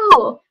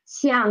school.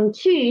 想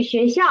去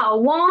学校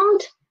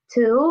want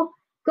to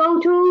go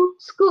to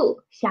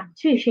school. 想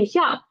去学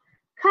校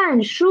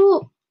看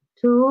书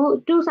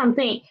to do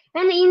something.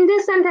 And in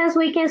this sentence,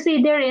 we can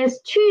see there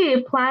is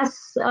去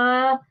plus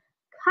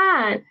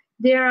看.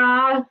 There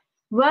are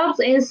verbs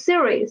in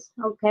series.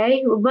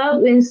 Okay,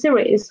 verb in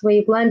series.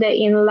 We learned it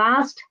in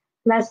last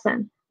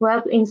lesson.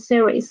 Verb in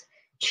series.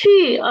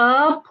 去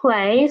a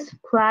place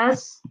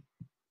plus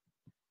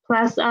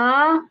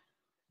a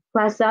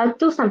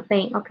do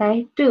something.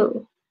 Okay,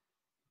 do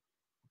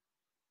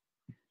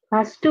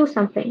plus do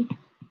something.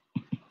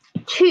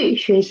 去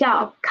学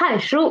校看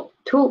书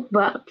two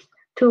verbs.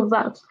 two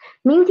verbs.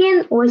 明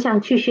天我想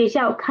去学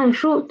校看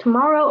书.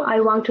 Tomorrow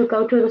I want to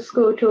go to the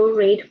school to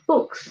read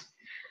books.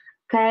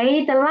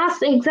 Okay, the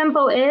last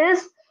example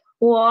is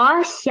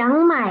我想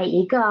买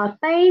一个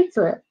杯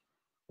子.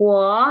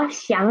 我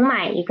想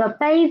买一个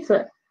杯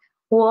子.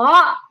 我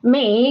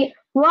me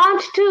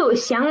want to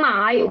想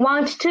买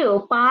want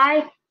to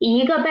buy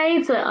一个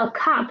杯子 a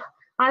cup.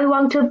 I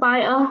want to buy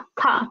a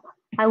cup.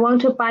 I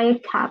want to buy a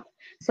cup.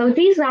 So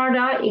these are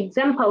the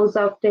examples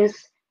of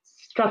this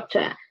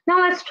structure. Now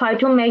let's try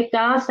to make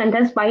the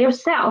sentence by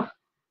yourself.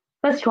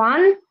 First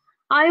one,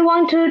 I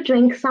want to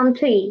drink some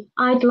tea.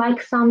 I'd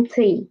like some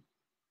tea.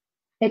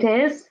 It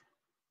is,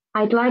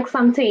 I'd like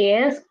some tea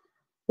is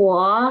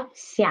我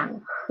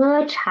想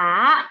喝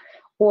茶.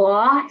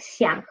 我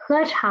想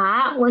喝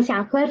茶. 我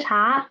想喝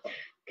茶.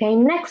 Okay,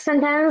 next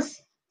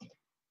sentence.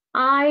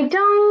 I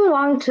don't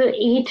want to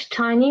eat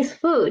Chinese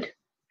food.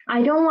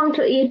 I don't want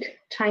to eat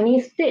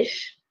Chinese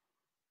dish.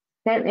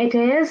 Then it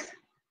is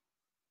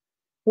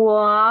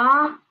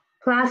我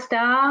plus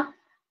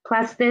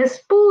this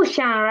不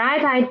想,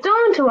 right? I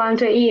don't want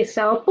to eat,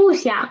 so 不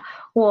想.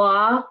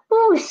 我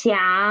不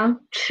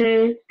想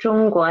吃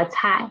中国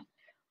菜.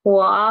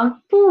 我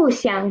不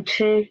想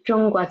吃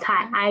中国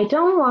菜. I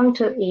don't want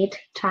to eat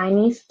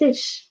Chinese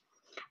dish.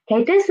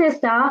 Okay, this is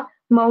the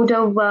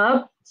modal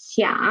verb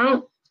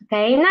想.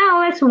 Okay,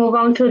 now let's move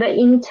on to the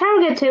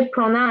interrogative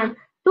pronoun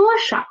多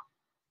少.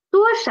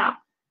 多少.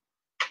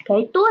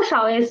 Okay, 多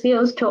少 is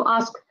used to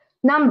ask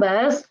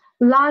numbers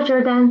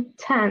larger than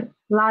 10,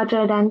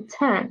 larger than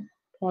 10.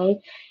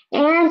 Okay,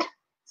 and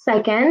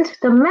second,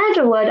 the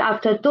measure word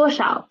after 多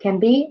少 can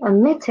be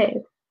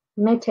omitted.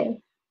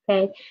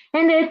 Okay,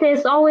 and it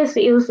is always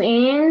used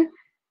in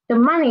the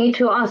money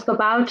to ask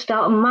about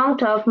the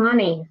amount of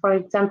money. For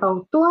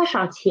example, 多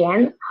少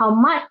钱? How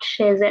much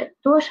is it?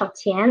 多少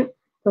钱?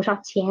 多少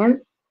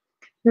钱?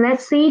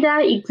 Let's see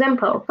the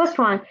example. First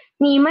one,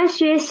 你们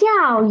学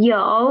校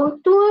有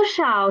多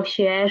少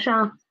学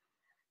生?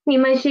 你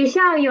们学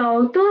校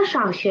有多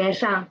少学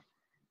生?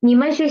 你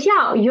们学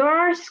校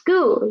your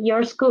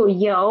school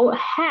有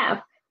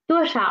have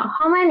多少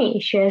how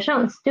many 学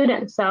生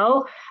students.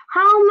 So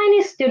how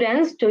many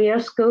students do your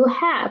school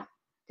have?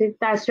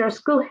 Does your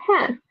school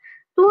have?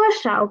 多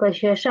少个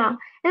学生?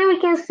 And we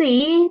can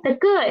see the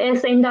个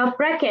is in the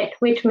bracket,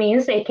 which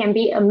means it can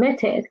be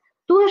omitted.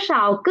 多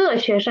少个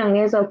学生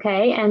is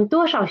okay, and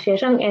多少学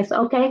生 is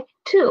okay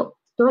too.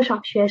 多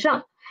少学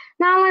生.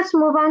 Now let's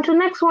move on to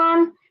next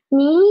one.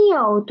 你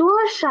有多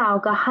少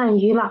个汉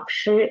语老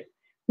师?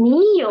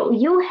 你有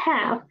you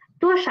have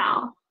多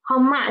少 how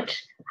much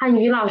汉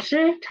语老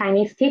师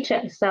Chinese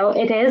teacher. So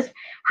it is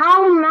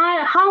how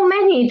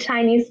many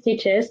Chinese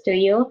teachers do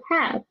you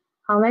have?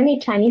 How many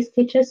Chinese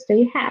teachers do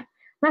you have?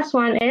 Next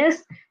one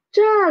is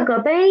这个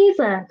杯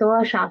子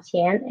多少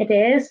钱? It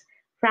is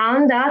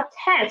from the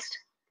text,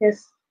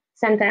 this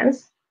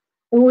sentence,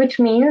 which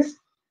means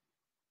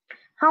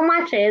how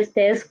much is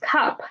this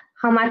cup?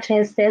 How much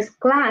is this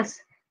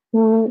glass?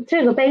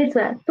 这个杯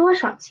子多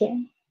少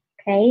钱?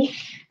 Okay,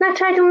 now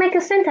try to make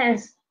a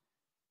sentence.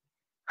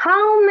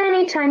 How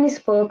many Chinese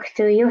books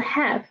do you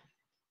have?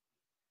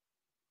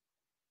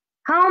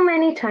 How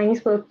many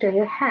Chinese books do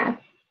you have?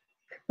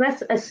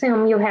 Let's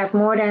assume you have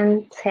more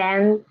than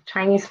 10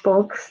 Chinese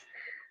books.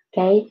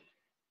 Okay,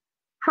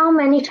 how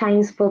many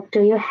Chinese books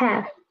do you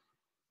have?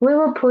 We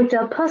will put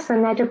a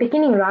person at the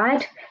beginning,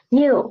 right?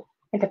 You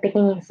at the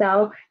beginning.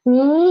 So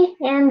你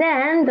and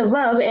then the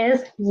verb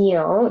is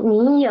有,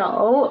 你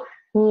有.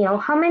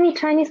 How many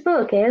Chinese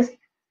books is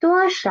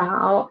多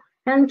少?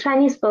 And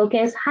Chinese book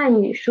is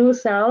汉语书.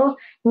 So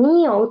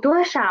你有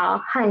多少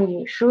汉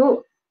语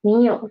书?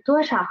 你有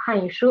多少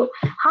汉语书?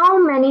 How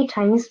many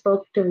Chinese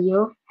books do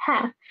you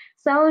have?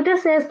 So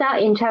this is the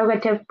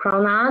interrogative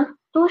pronoun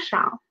多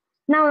少.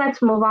 Now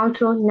let's move on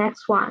to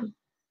next one.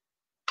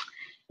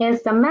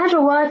 Is the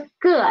measure word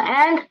个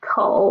and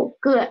口.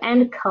 个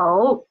and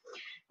口.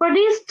 For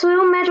these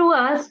two measure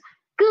words,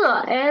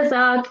 个 is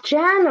a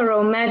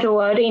general measure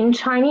word in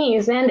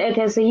Chinese, and it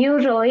is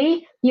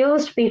usually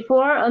used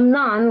before a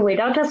noun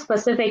without a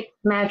specific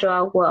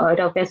measure word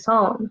of its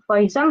own. For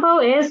example,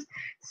 is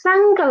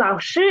三个老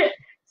师,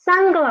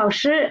 三个老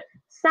师,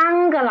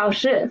 三个老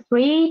师,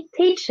 three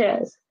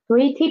teachers.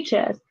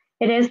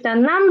 It is the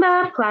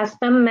number plus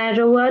the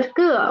measure word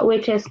个,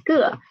 which is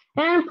个,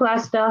 and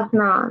plus the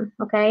noun.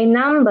 Okay,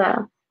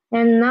 number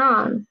and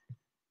noun.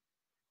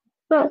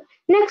 But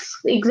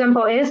next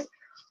example is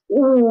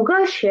五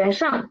个学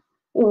生,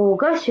 五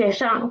个学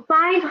生,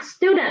 five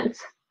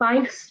students.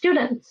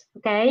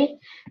 Okay,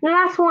 the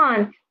last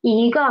one,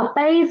 一个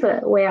杯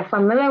子, we are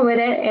familiar with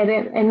it.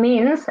 It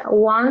means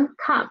one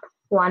cup.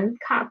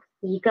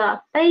 一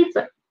个杯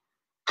子.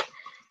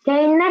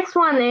 Okay, next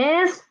one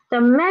is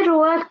the measure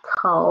word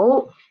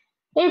口.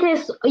 It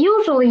is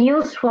usually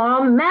used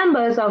for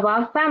members of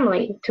our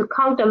family, to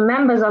count the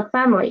members of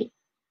family.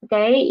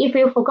 Okay, if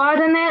you've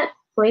forgotten it,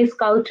 please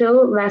go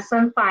to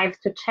lesson 5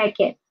 to check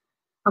it.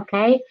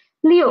 Okay,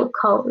 六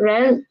口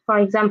人, for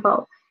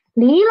example,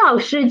 李老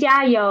师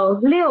家有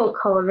六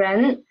口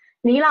人.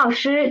李老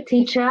师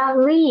Teacher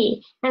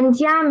Li, and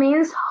家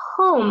means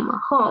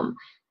home,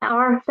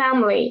 our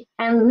family,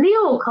 and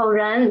六口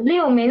人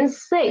六 means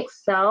 6,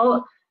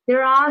 so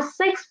there are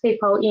 6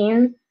 people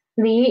in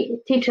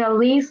Teacher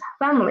Li's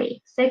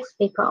family, 6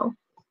 people.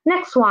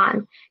 Next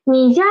one,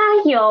 你家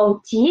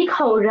有几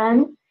口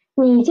人？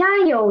你家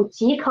有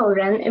几口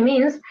人？ It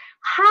means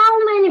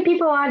how many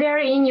people are there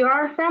in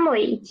your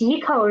family? 几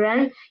口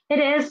人 It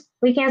is,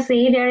 we can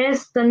see there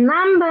is the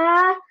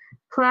number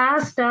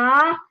plus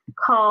the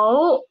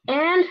口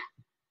and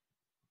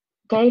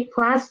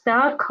plus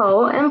the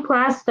口 and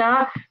plus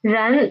the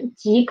人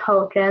几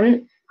口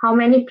人 how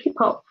many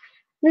people?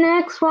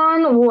 Next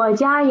one, 我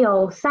家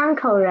有3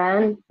口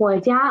人。我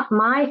家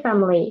my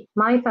family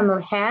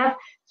have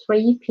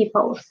 3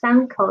 people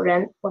 3口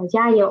人。我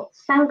家有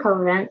3口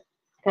人。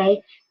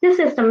Okay, this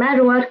is the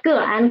matter word 个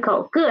and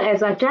口。个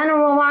is a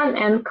general one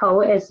and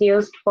口 is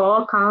used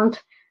for count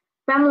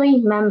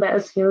family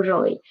members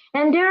usually.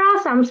 And there are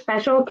some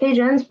special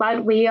occasions,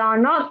 but we are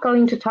not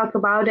going to talk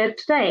about it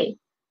today.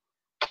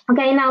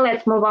 Okay, now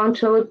let's move on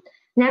to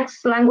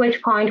next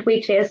language point,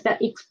 which is the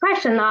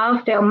expression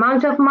of the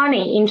amount of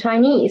money in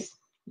Chinese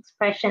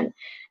expression.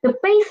 The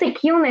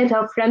basic unit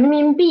of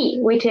renminbi,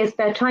 which is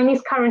the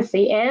Chinese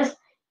currency, is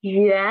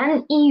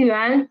yuan, 一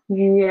元,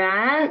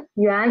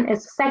 yuan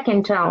is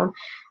second tone.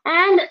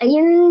 And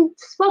in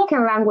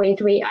spoken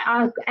language, we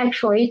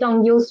actually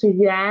don't use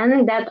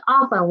yuan that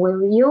often.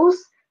 We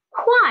use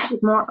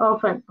kuai more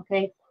often,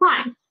 okay,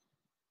 kuai.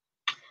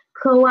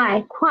 课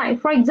外 kuai.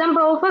 For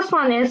example, first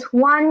one is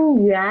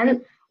 1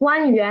元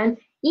 1元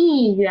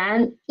 1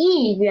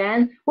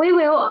元 We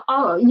will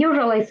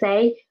usually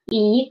say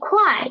 1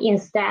块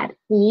instead,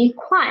 1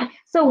块.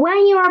 So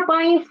when you are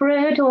buying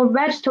fruit or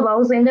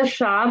vegetables in the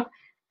shop,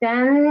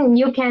 then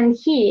you can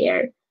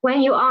hear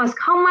when you ask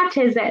how much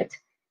is it,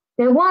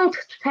 they won't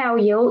tell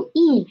you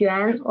 1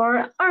元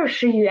or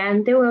 20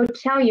元, they will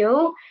tell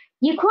you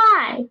 1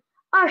块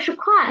 20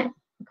块.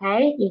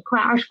 Okay, 1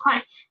块20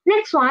块.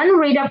 Next one,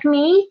 read after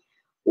me.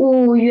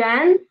 5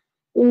元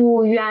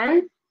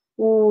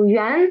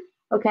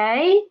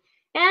okay,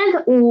 and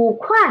 5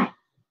块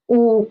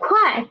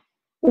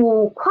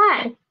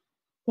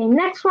Okay,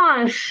 next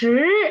one,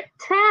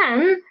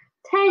 10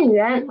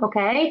 元,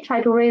 okay, try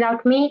to read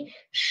out me.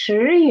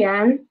 10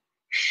元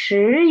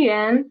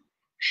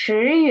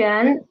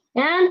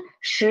and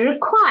 10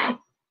块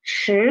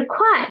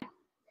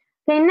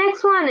Okay,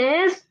 next one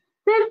is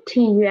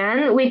 50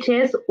 yuan, which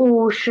is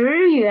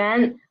 50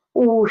元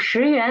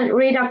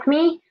read out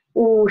me.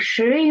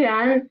 50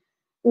元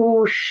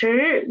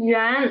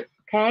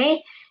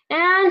okay,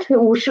 and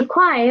 50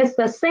块 is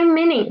the same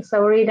meaning,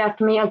 so read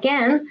after me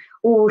again.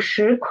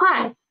 50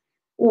块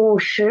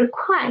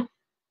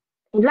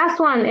Last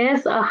one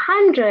is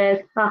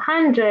 100,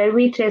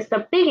 which is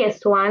the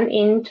biggest one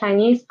in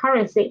Chinese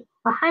currency.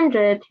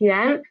 100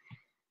 yuan.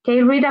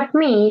 Okay, read after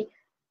me.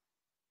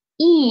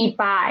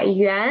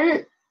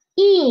 100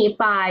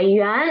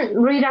元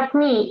read after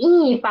me.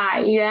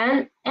 100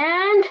元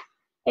and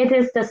it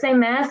is the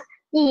same as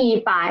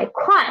 100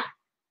块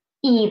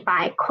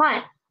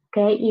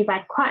okay,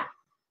 100块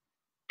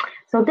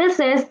So this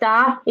is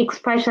the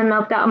expression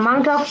of the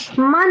amount of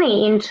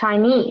money in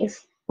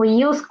Chinese. We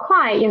use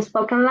块 in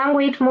spoken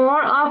language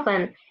more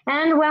often,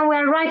 and when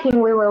we're writing,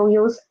 we will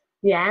use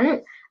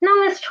yuan. Now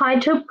let's try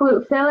to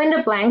fill in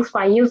the blanks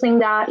by using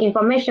the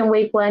information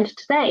we've learned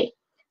today.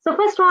 So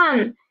first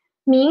one,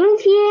 明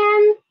天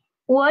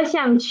我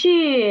想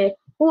去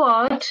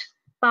what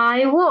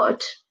by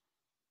what?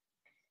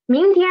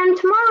 明天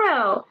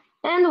tomorrow,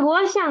 and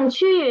我想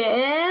去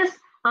is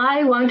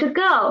I want to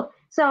go.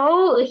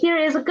 So here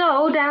is a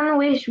go, then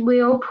we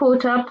will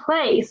put a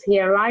place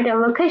here, right? A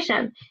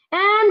location.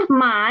 And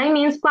买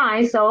means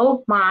buy,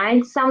 so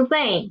买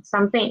something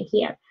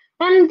here.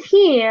 And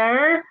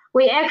here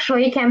we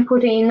actually can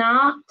put in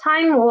a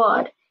time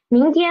word.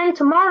 明天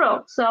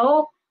tomorrow.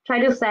 So try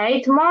to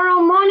say tomorrow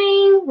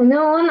morning,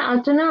 noon,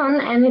 afternoon,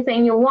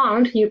 anything you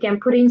want, you can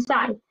put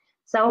inside.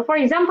 So for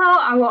example,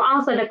 I will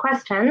answer the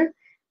question.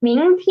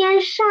 明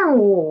天上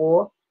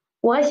午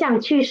我想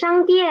去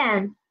商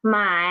店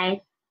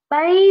买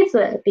杯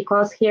子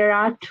because here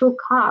are 2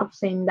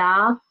 cups in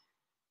the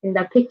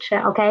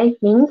picture, okay?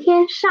 明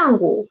天上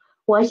午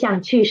我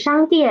想去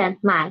商店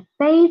买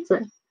杯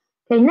子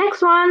Okay,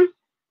 next one.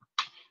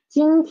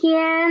 今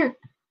天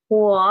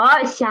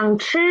我想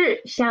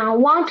吃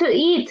want to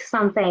eat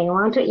something.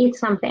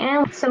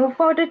 And so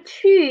for the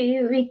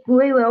 2,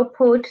 we will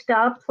put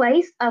the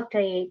place after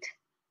it.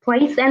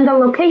 Place and the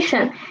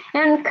location.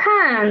 And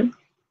看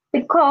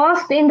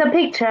because in the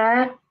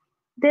picture,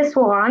 this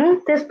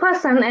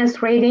person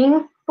is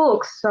reading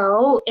books,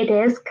 so it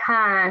is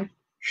看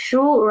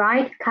书,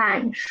 right?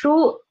 看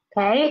书,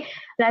 okay?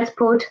 Let's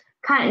put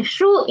看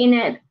书 in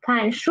it,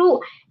 看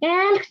书.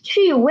 And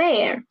去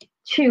where?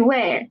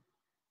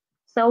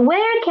 So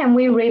where can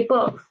we read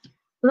books?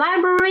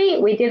 Library,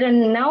 we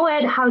didn't know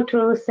it, how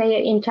to say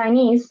it in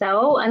Chinese,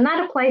 so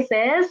another place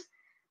is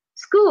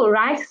school,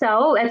 right?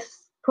 So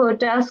let's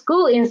put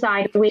school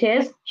inside, which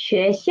is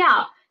学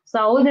校.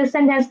 So the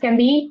sentence can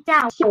be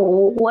下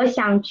午我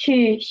想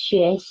去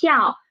学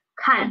校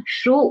看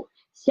书。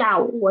下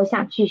午我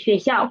想去学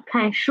校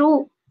看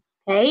书。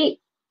Okay.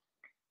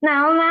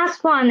 Now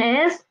last one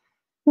is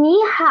你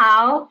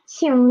好，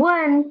请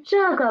问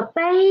这个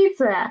杯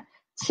子？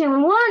请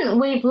问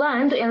we've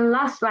learned in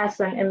last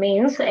lesson it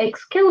means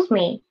excuse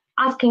me,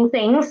 asking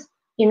things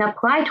in a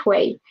polite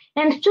way.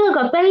 And 这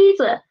个杯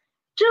子，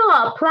这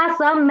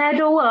plus a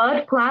major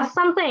word plus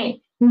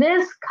something.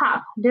 This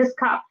cup.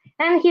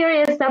 And here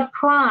is the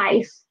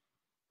price.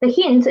 The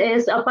hint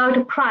is about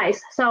the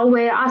price. So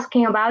we're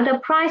asking about the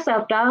price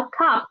of the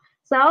cup.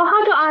 So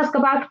how to ask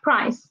about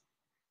price?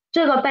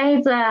 这个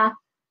杯子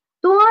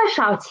多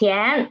少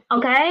钱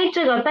 ？OK，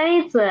 这个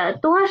杯子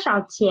多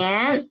少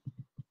钱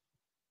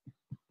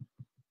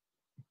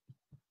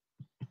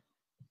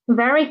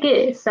 ？Very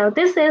good. So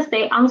this is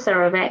the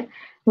answer of it.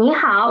 你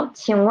好，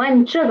请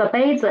问这个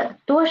杯子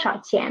多少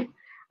钱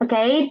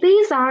 ？Okay,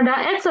 these are the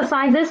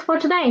exercises for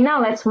today.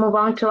 Now let's move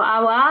on to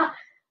our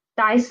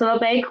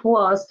disyllabic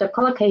words, the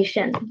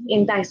collocation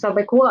in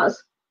disyllabic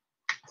words.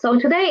 So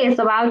today is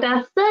about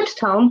the third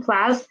tone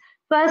plus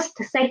first,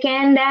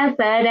 second, and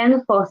third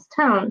and fourth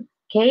tone.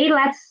 Okay,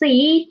 let's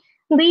see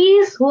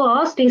these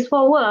words, these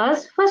four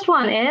words. First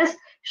one is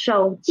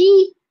手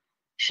机,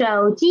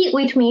 手机,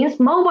 which means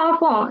mobile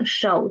phone,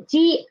 手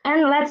机.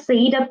 And let's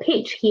see the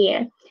pitch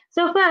here.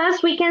 So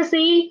first we can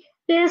see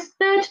this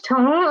third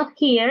tone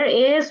here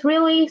is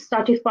really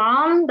starting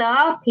from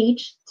the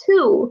pitch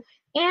 2.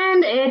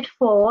 And it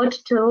fought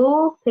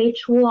to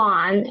pitch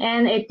 1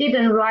 and it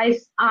didn't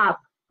rise up.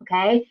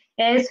 Okay,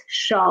 it's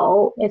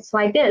手. It's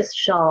like this,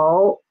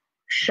 手,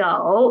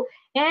 手.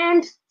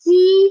 And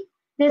机,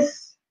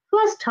 this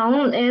first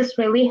tone is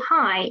really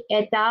high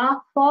at the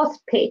fourth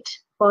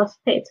pitch.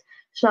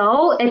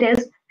 So it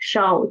is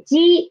手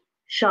机,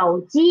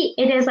 手机.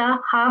 It is a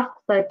half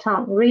third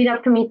tone. Read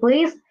after me,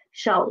 please.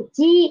 手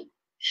机,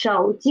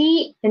 手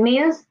机. It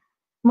means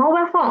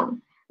mobile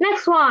phone.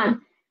 Next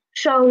one.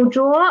 手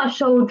镯,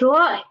 手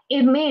镯,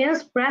 it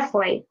means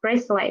bracelet.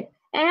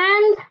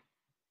 And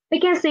we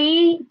can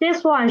see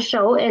this one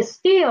手 is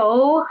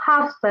still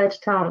half third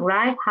tone,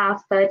 right?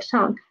 Half third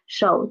tone.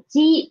 手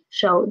机,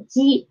 手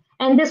机.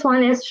 And this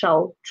one is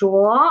手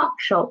镯,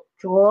 手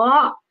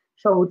镯,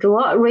 手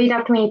镯. Read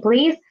after me,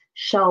 please.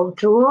 手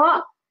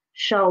镯,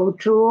 手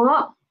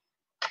镯.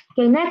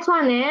 Okay, next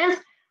one is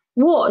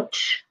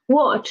watch.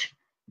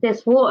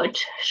 This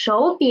watch,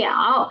 手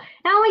表.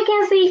 And we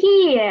can see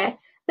here,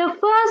 the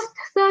first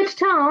third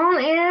tone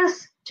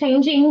is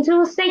changing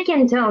to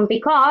second tone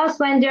because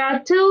when there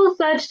are two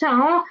third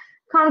tone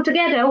come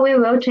together, we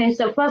will change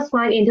the first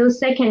one into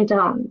second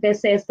tone.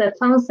 This is the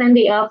tone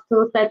sandy of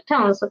two third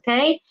tones,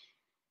 okay?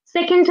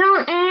 Second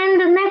tone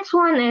and the next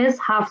one is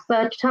half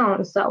third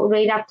tone. So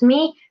read after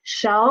me,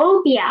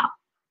 手表,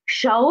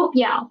 手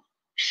表,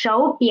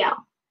 手表.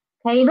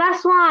 Okay,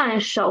 last one,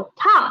 手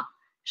套,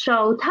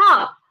 手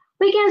套.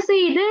 We can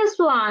see this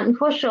one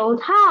for 手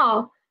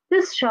套.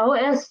 This 手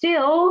is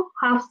still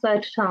half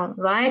third tone,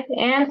 right?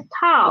 And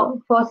套,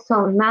 fourth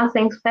tone,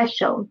 nothing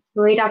special.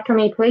 Read after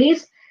me,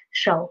 please.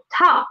 手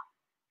套,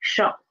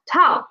 手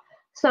套.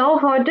 So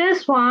for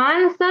this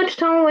one, third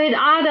tone with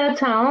other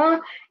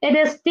tone, it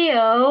is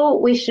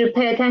still, we should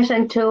pay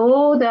attention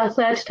to the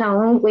third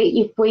tone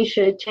if we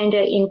should change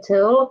it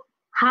into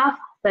half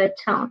third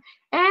tone.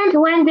 And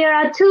when there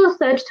are two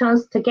third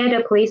tones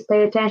together, please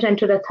pay attention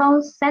to the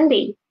tone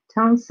sandy.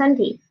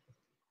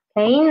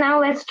 Okay, now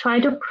let's try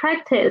to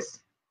practice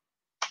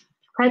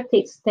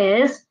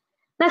this.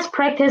 Let's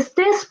practice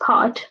this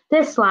part,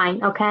 this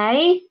line,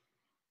 okay?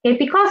 Okay,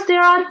 because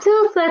there are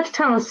two third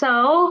tones,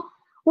 so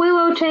we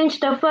will change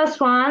the first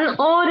one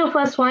or the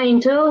first one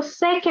into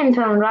second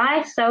tone,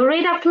 right? So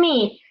read after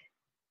me.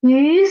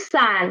 雨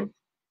伞,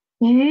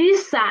 雨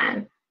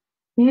伞,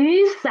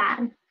 雨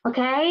伞.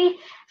 Okay,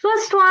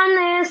 first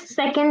one is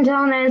second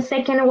tone and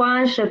second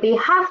one should be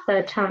half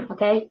third tone,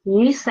 okay?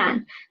 雨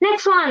伞.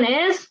 Next one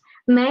is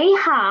美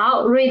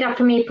好. Read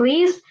after me,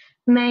 please.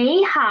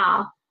 美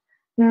好,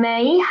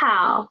 美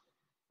好,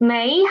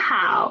 美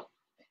好.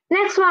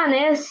 Next one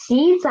is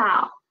洗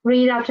澡.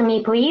 Read after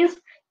me, please.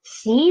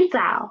 洗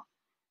澡,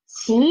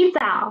 洗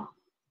澡,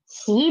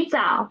 洗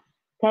澡.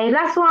 Okay,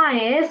 last one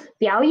is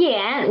表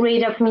演.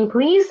 Read after me,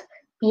 please.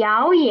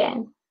 表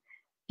演,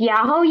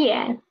 表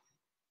演,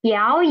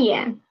 表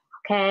演.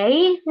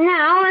 Okay,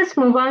 now let's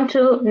move on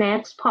to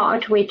next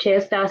part, which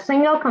is the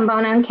single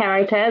component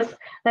characters.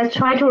 Let's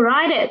try to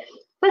write it.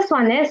 First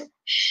one is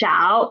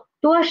少,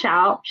 多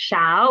少,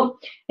 少.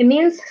 It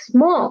means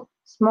small,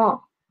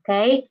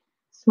 okay,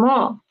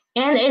 small.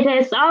 And it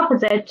is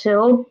opposite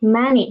to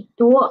many,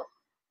 多.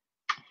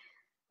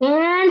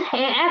 And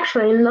it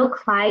actually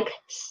looks like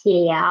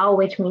小,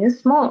 which means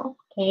small.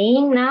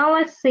 Okay, now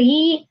let's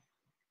see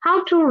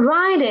how to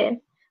write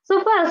it.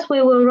 So first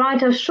we will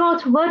write a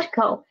short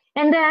vertical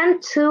and then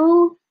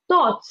two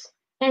dots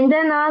and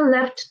then a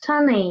left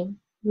turning.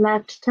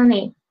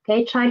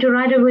 Okay, try to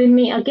write it with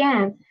me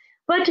again.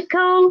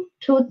 Vertical,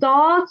 two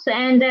dots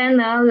and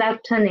then a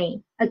left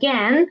turning.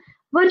 Again,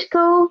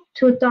 vertical,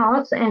 two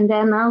dots, and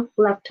then a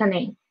left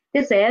turning.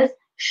 This is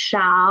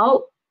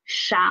少,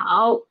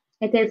 少.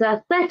 It is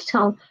a third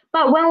tone.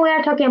 But when we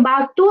are talking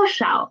about 多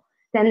少,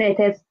 then it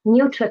is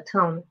neutral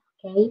tone.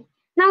 Okay.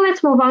 Now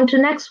let's move on to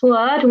next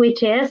word,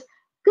 which is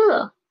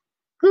个.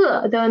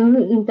 个,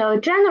 the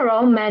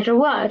general measure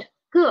word.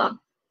 个.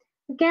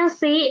 You can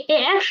see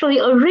it actually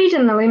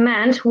originally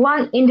meant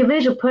one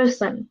individual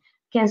person.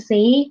 You can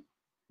see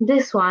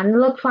this one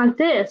looks like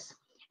this.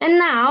 And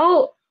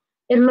now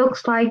it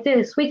looks like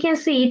this. We can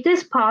see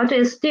this part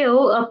is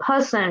still a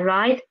person,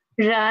 right?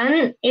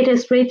 人, it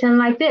is written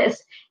like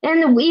this.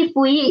 And if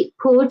we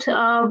put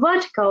a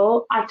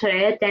vertical after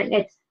it, then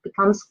it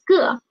becomes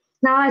个.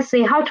 Now let's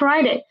see how to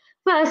write it.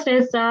 First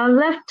is a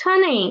left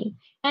turning,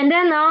 and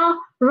then a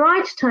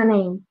right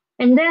turning,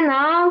 and then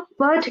a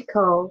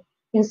vertical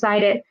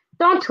inside it.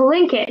 Don't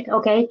link it,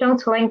 okay?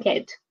 Don't link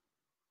it.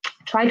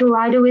 Try to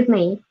write it with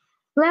me.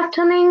 Left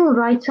turning,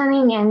 right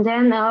turning, and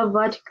then a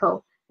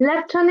vertical.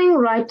 Left turning,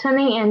 right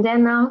turning, and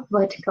then a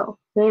vertical.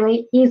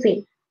 Really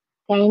easy.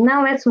 Okay,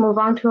 now let's move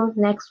on to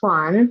the next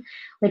one,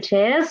 which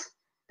is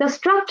the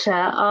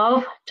structure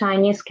of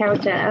Chinese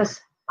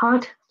characters.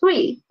 Part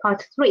 3.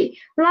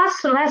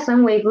 Last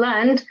lesson we've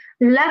learned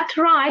left,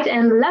 right,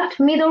 and left,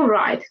 middle,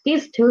 right.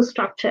 These two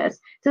structures.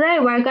 Today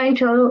we're going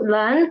to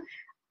learn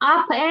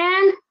up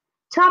and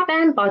top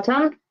and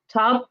bottom,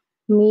 top,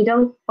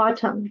 middle,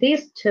 bottom.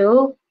 These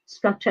two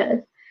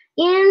structures.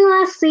 And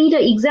let's see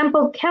the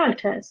example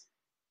characters.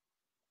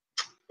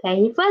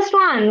 Okay, first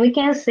one we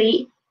can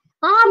see.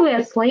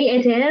 Obviously,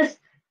 it is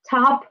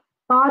top,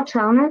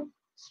 bottom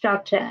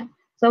structure.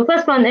 So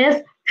first one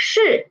is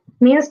是,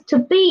 means to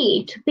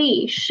be,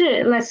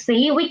 是. Let's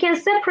see, we can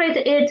separate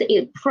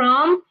it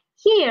from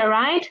here,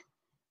 right?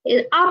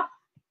 Up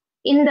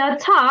in the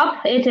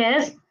top, it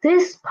is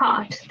this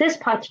part, this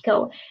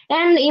particle,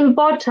 and in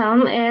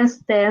bottom is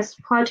this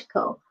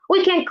particle.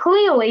 We can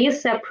clearly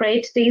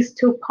separate these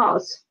two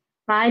parts,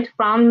 right,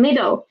 from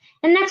middle.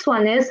 And next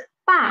one is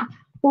爸,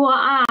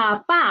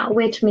 爸,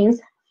 which means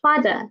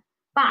father,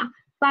 爸,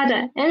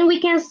 father. And we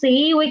can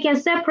see, we can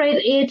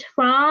separate it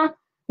from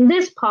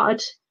this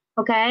part,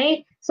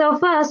 okay? So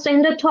first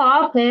in the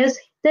top is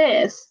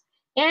this,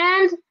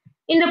 and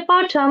in the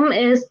bottom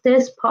is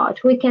this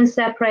part. We can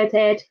separate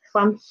it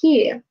from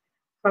here,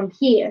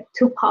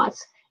 two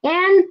parts.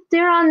 And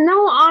there are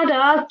no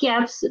other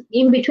gaps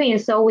in between,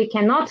 so we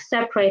cannot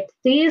separate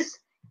this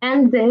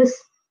and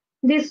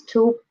these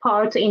two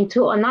parts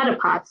into another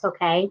parts,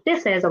 okay?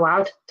 This is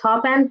about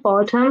top and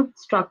bottom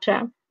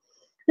structure.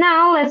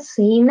 Now let's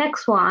see,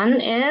 next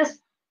one is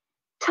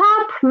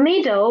top,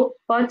 middle,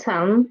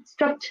 bottom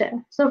structure.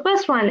 So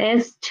first one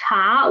is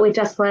茶, we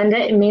just learned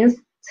it means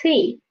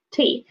tea.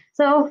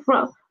 So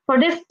for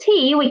this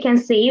tea, we can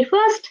see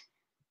first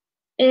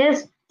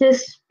is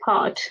this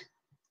part.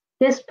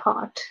 This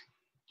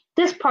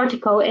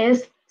particle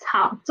is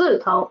草, 字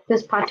头,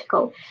 this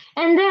particle.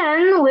 And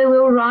then we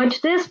will write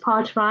this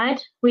part,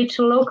 right, which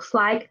looks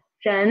like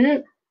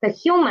人, the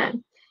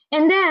human.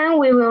 And then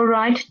we will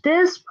write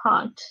this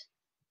part.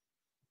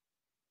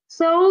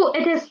 So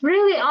it is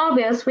really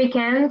obvious we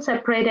can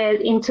separate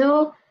it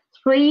into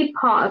three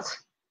parts,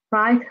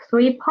 right?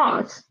 Three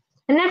parts.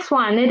 The next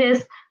one, it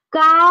is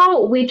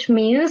高, which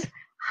means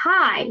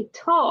high,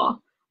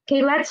 tall.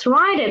 Okay, let's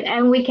write it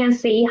and we can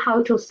see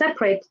how to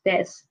separate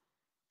this.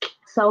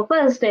 So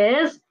first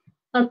is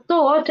a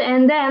dot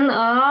and then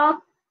a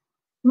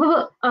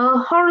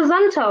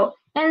horizontal,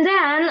 and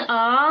then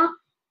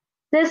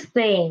this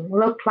thing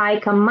look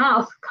like a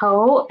mouth,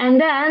 口, and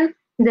then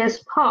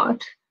this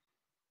part.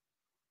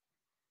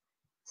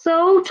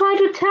 So try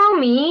to tell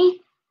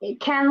me,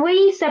 can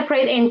we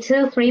separate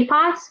into three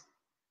parts?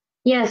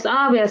 Yes,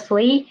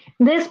 obviously,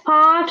 this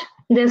part,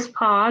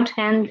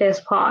 and this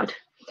part.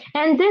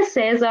 And this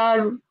is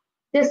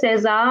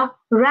a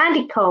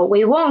radical.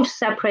 We won't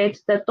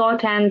separate the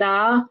dot and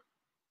the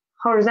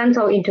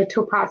horizontal into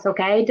two parts,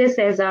 okay? This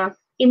is a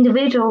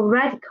individual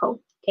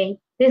radical, okay?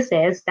 This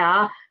is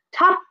the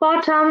top,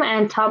 bottom,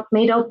 and top,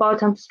 middle,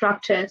 bottom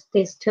structures,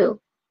 these two.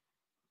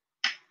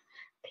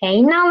 Okay,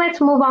 now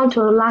let's move on to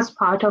the last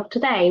part of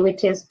today,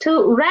 which is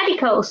two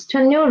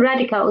new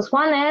radicals.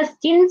 One is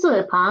金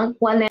字旁,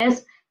 one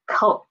is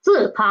口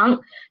字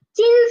旁.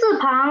 金字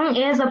旁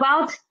is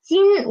about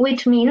金,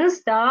 which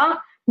means the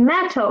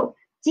metal.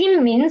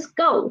 金means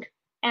gold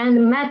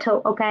and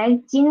metal,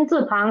 okay? 金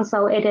字旁,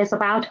 so it is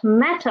about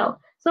metal.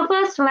 So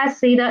first, let's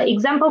see the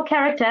example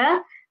character.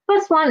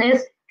 First one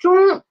is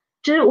钟,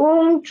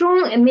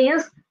 钟, it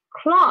means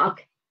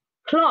clock.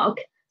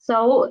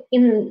 So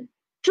in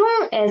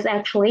钟 is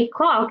actually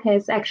clock,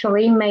 is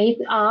actually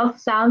made of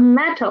some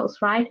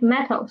metals, right?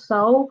 Metal.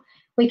 So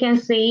we can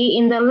see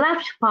in the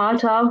left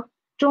part of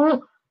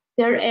钟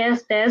there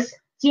is this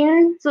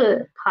金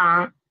字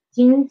旁.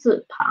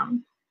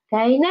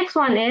 Okay, next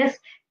one is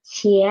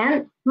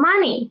钱,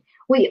 money.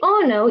 We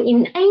all know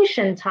in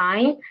ancient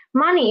time,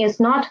 money is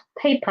not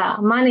paper.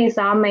 Monies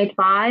are made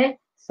by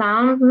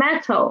some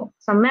metal.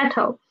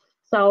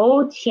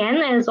 So 钱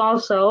has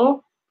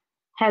also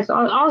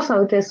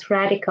this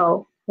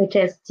radical. which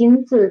is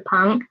金字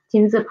旁,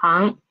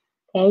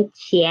 okay,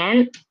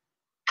 钱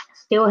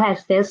still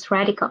has this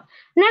radical.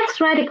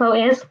 Next radical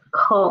is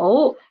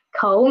口.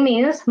 口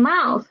means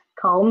mouth.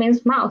 口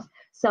means mouth.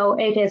 So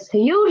it is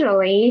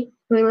usually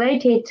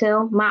related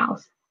to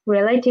mouth,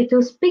 related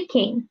to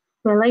speaking,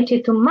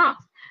 related to mouth.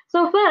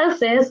 So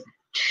first is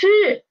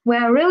吃. We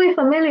are really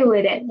familiar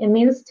with it. It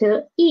means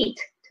to eat,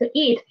 to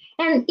eat.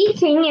 And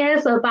eating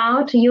is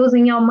about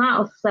using your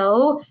mouth.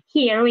 So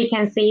here we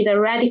can see the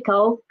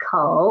radical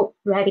口,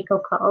 radical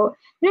口.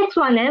 Next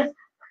one is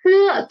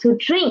喝, to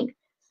drink.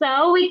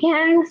 So we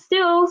can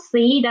still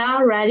see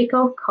the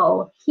radical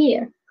口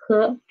here,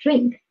 喝,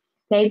 drink.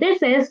 Okay,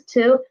 these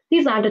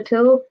are the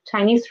two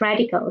Chinese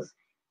radicals,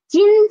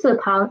 金字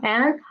旁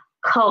and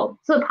口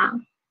字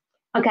旁.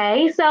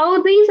 Okay,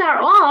 so these are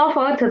all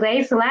for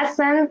today's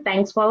lesson.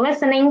 Thanks for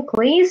listening.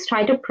 Please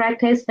try to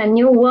practice the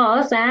new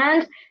words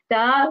and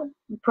the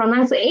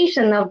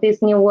pronunciation of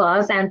these new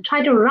words and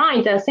try to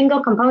write the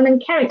single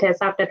component characters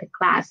after the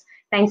class.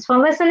 Thanks for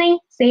listening.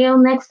 See you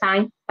next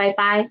time.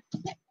 Bye-bye.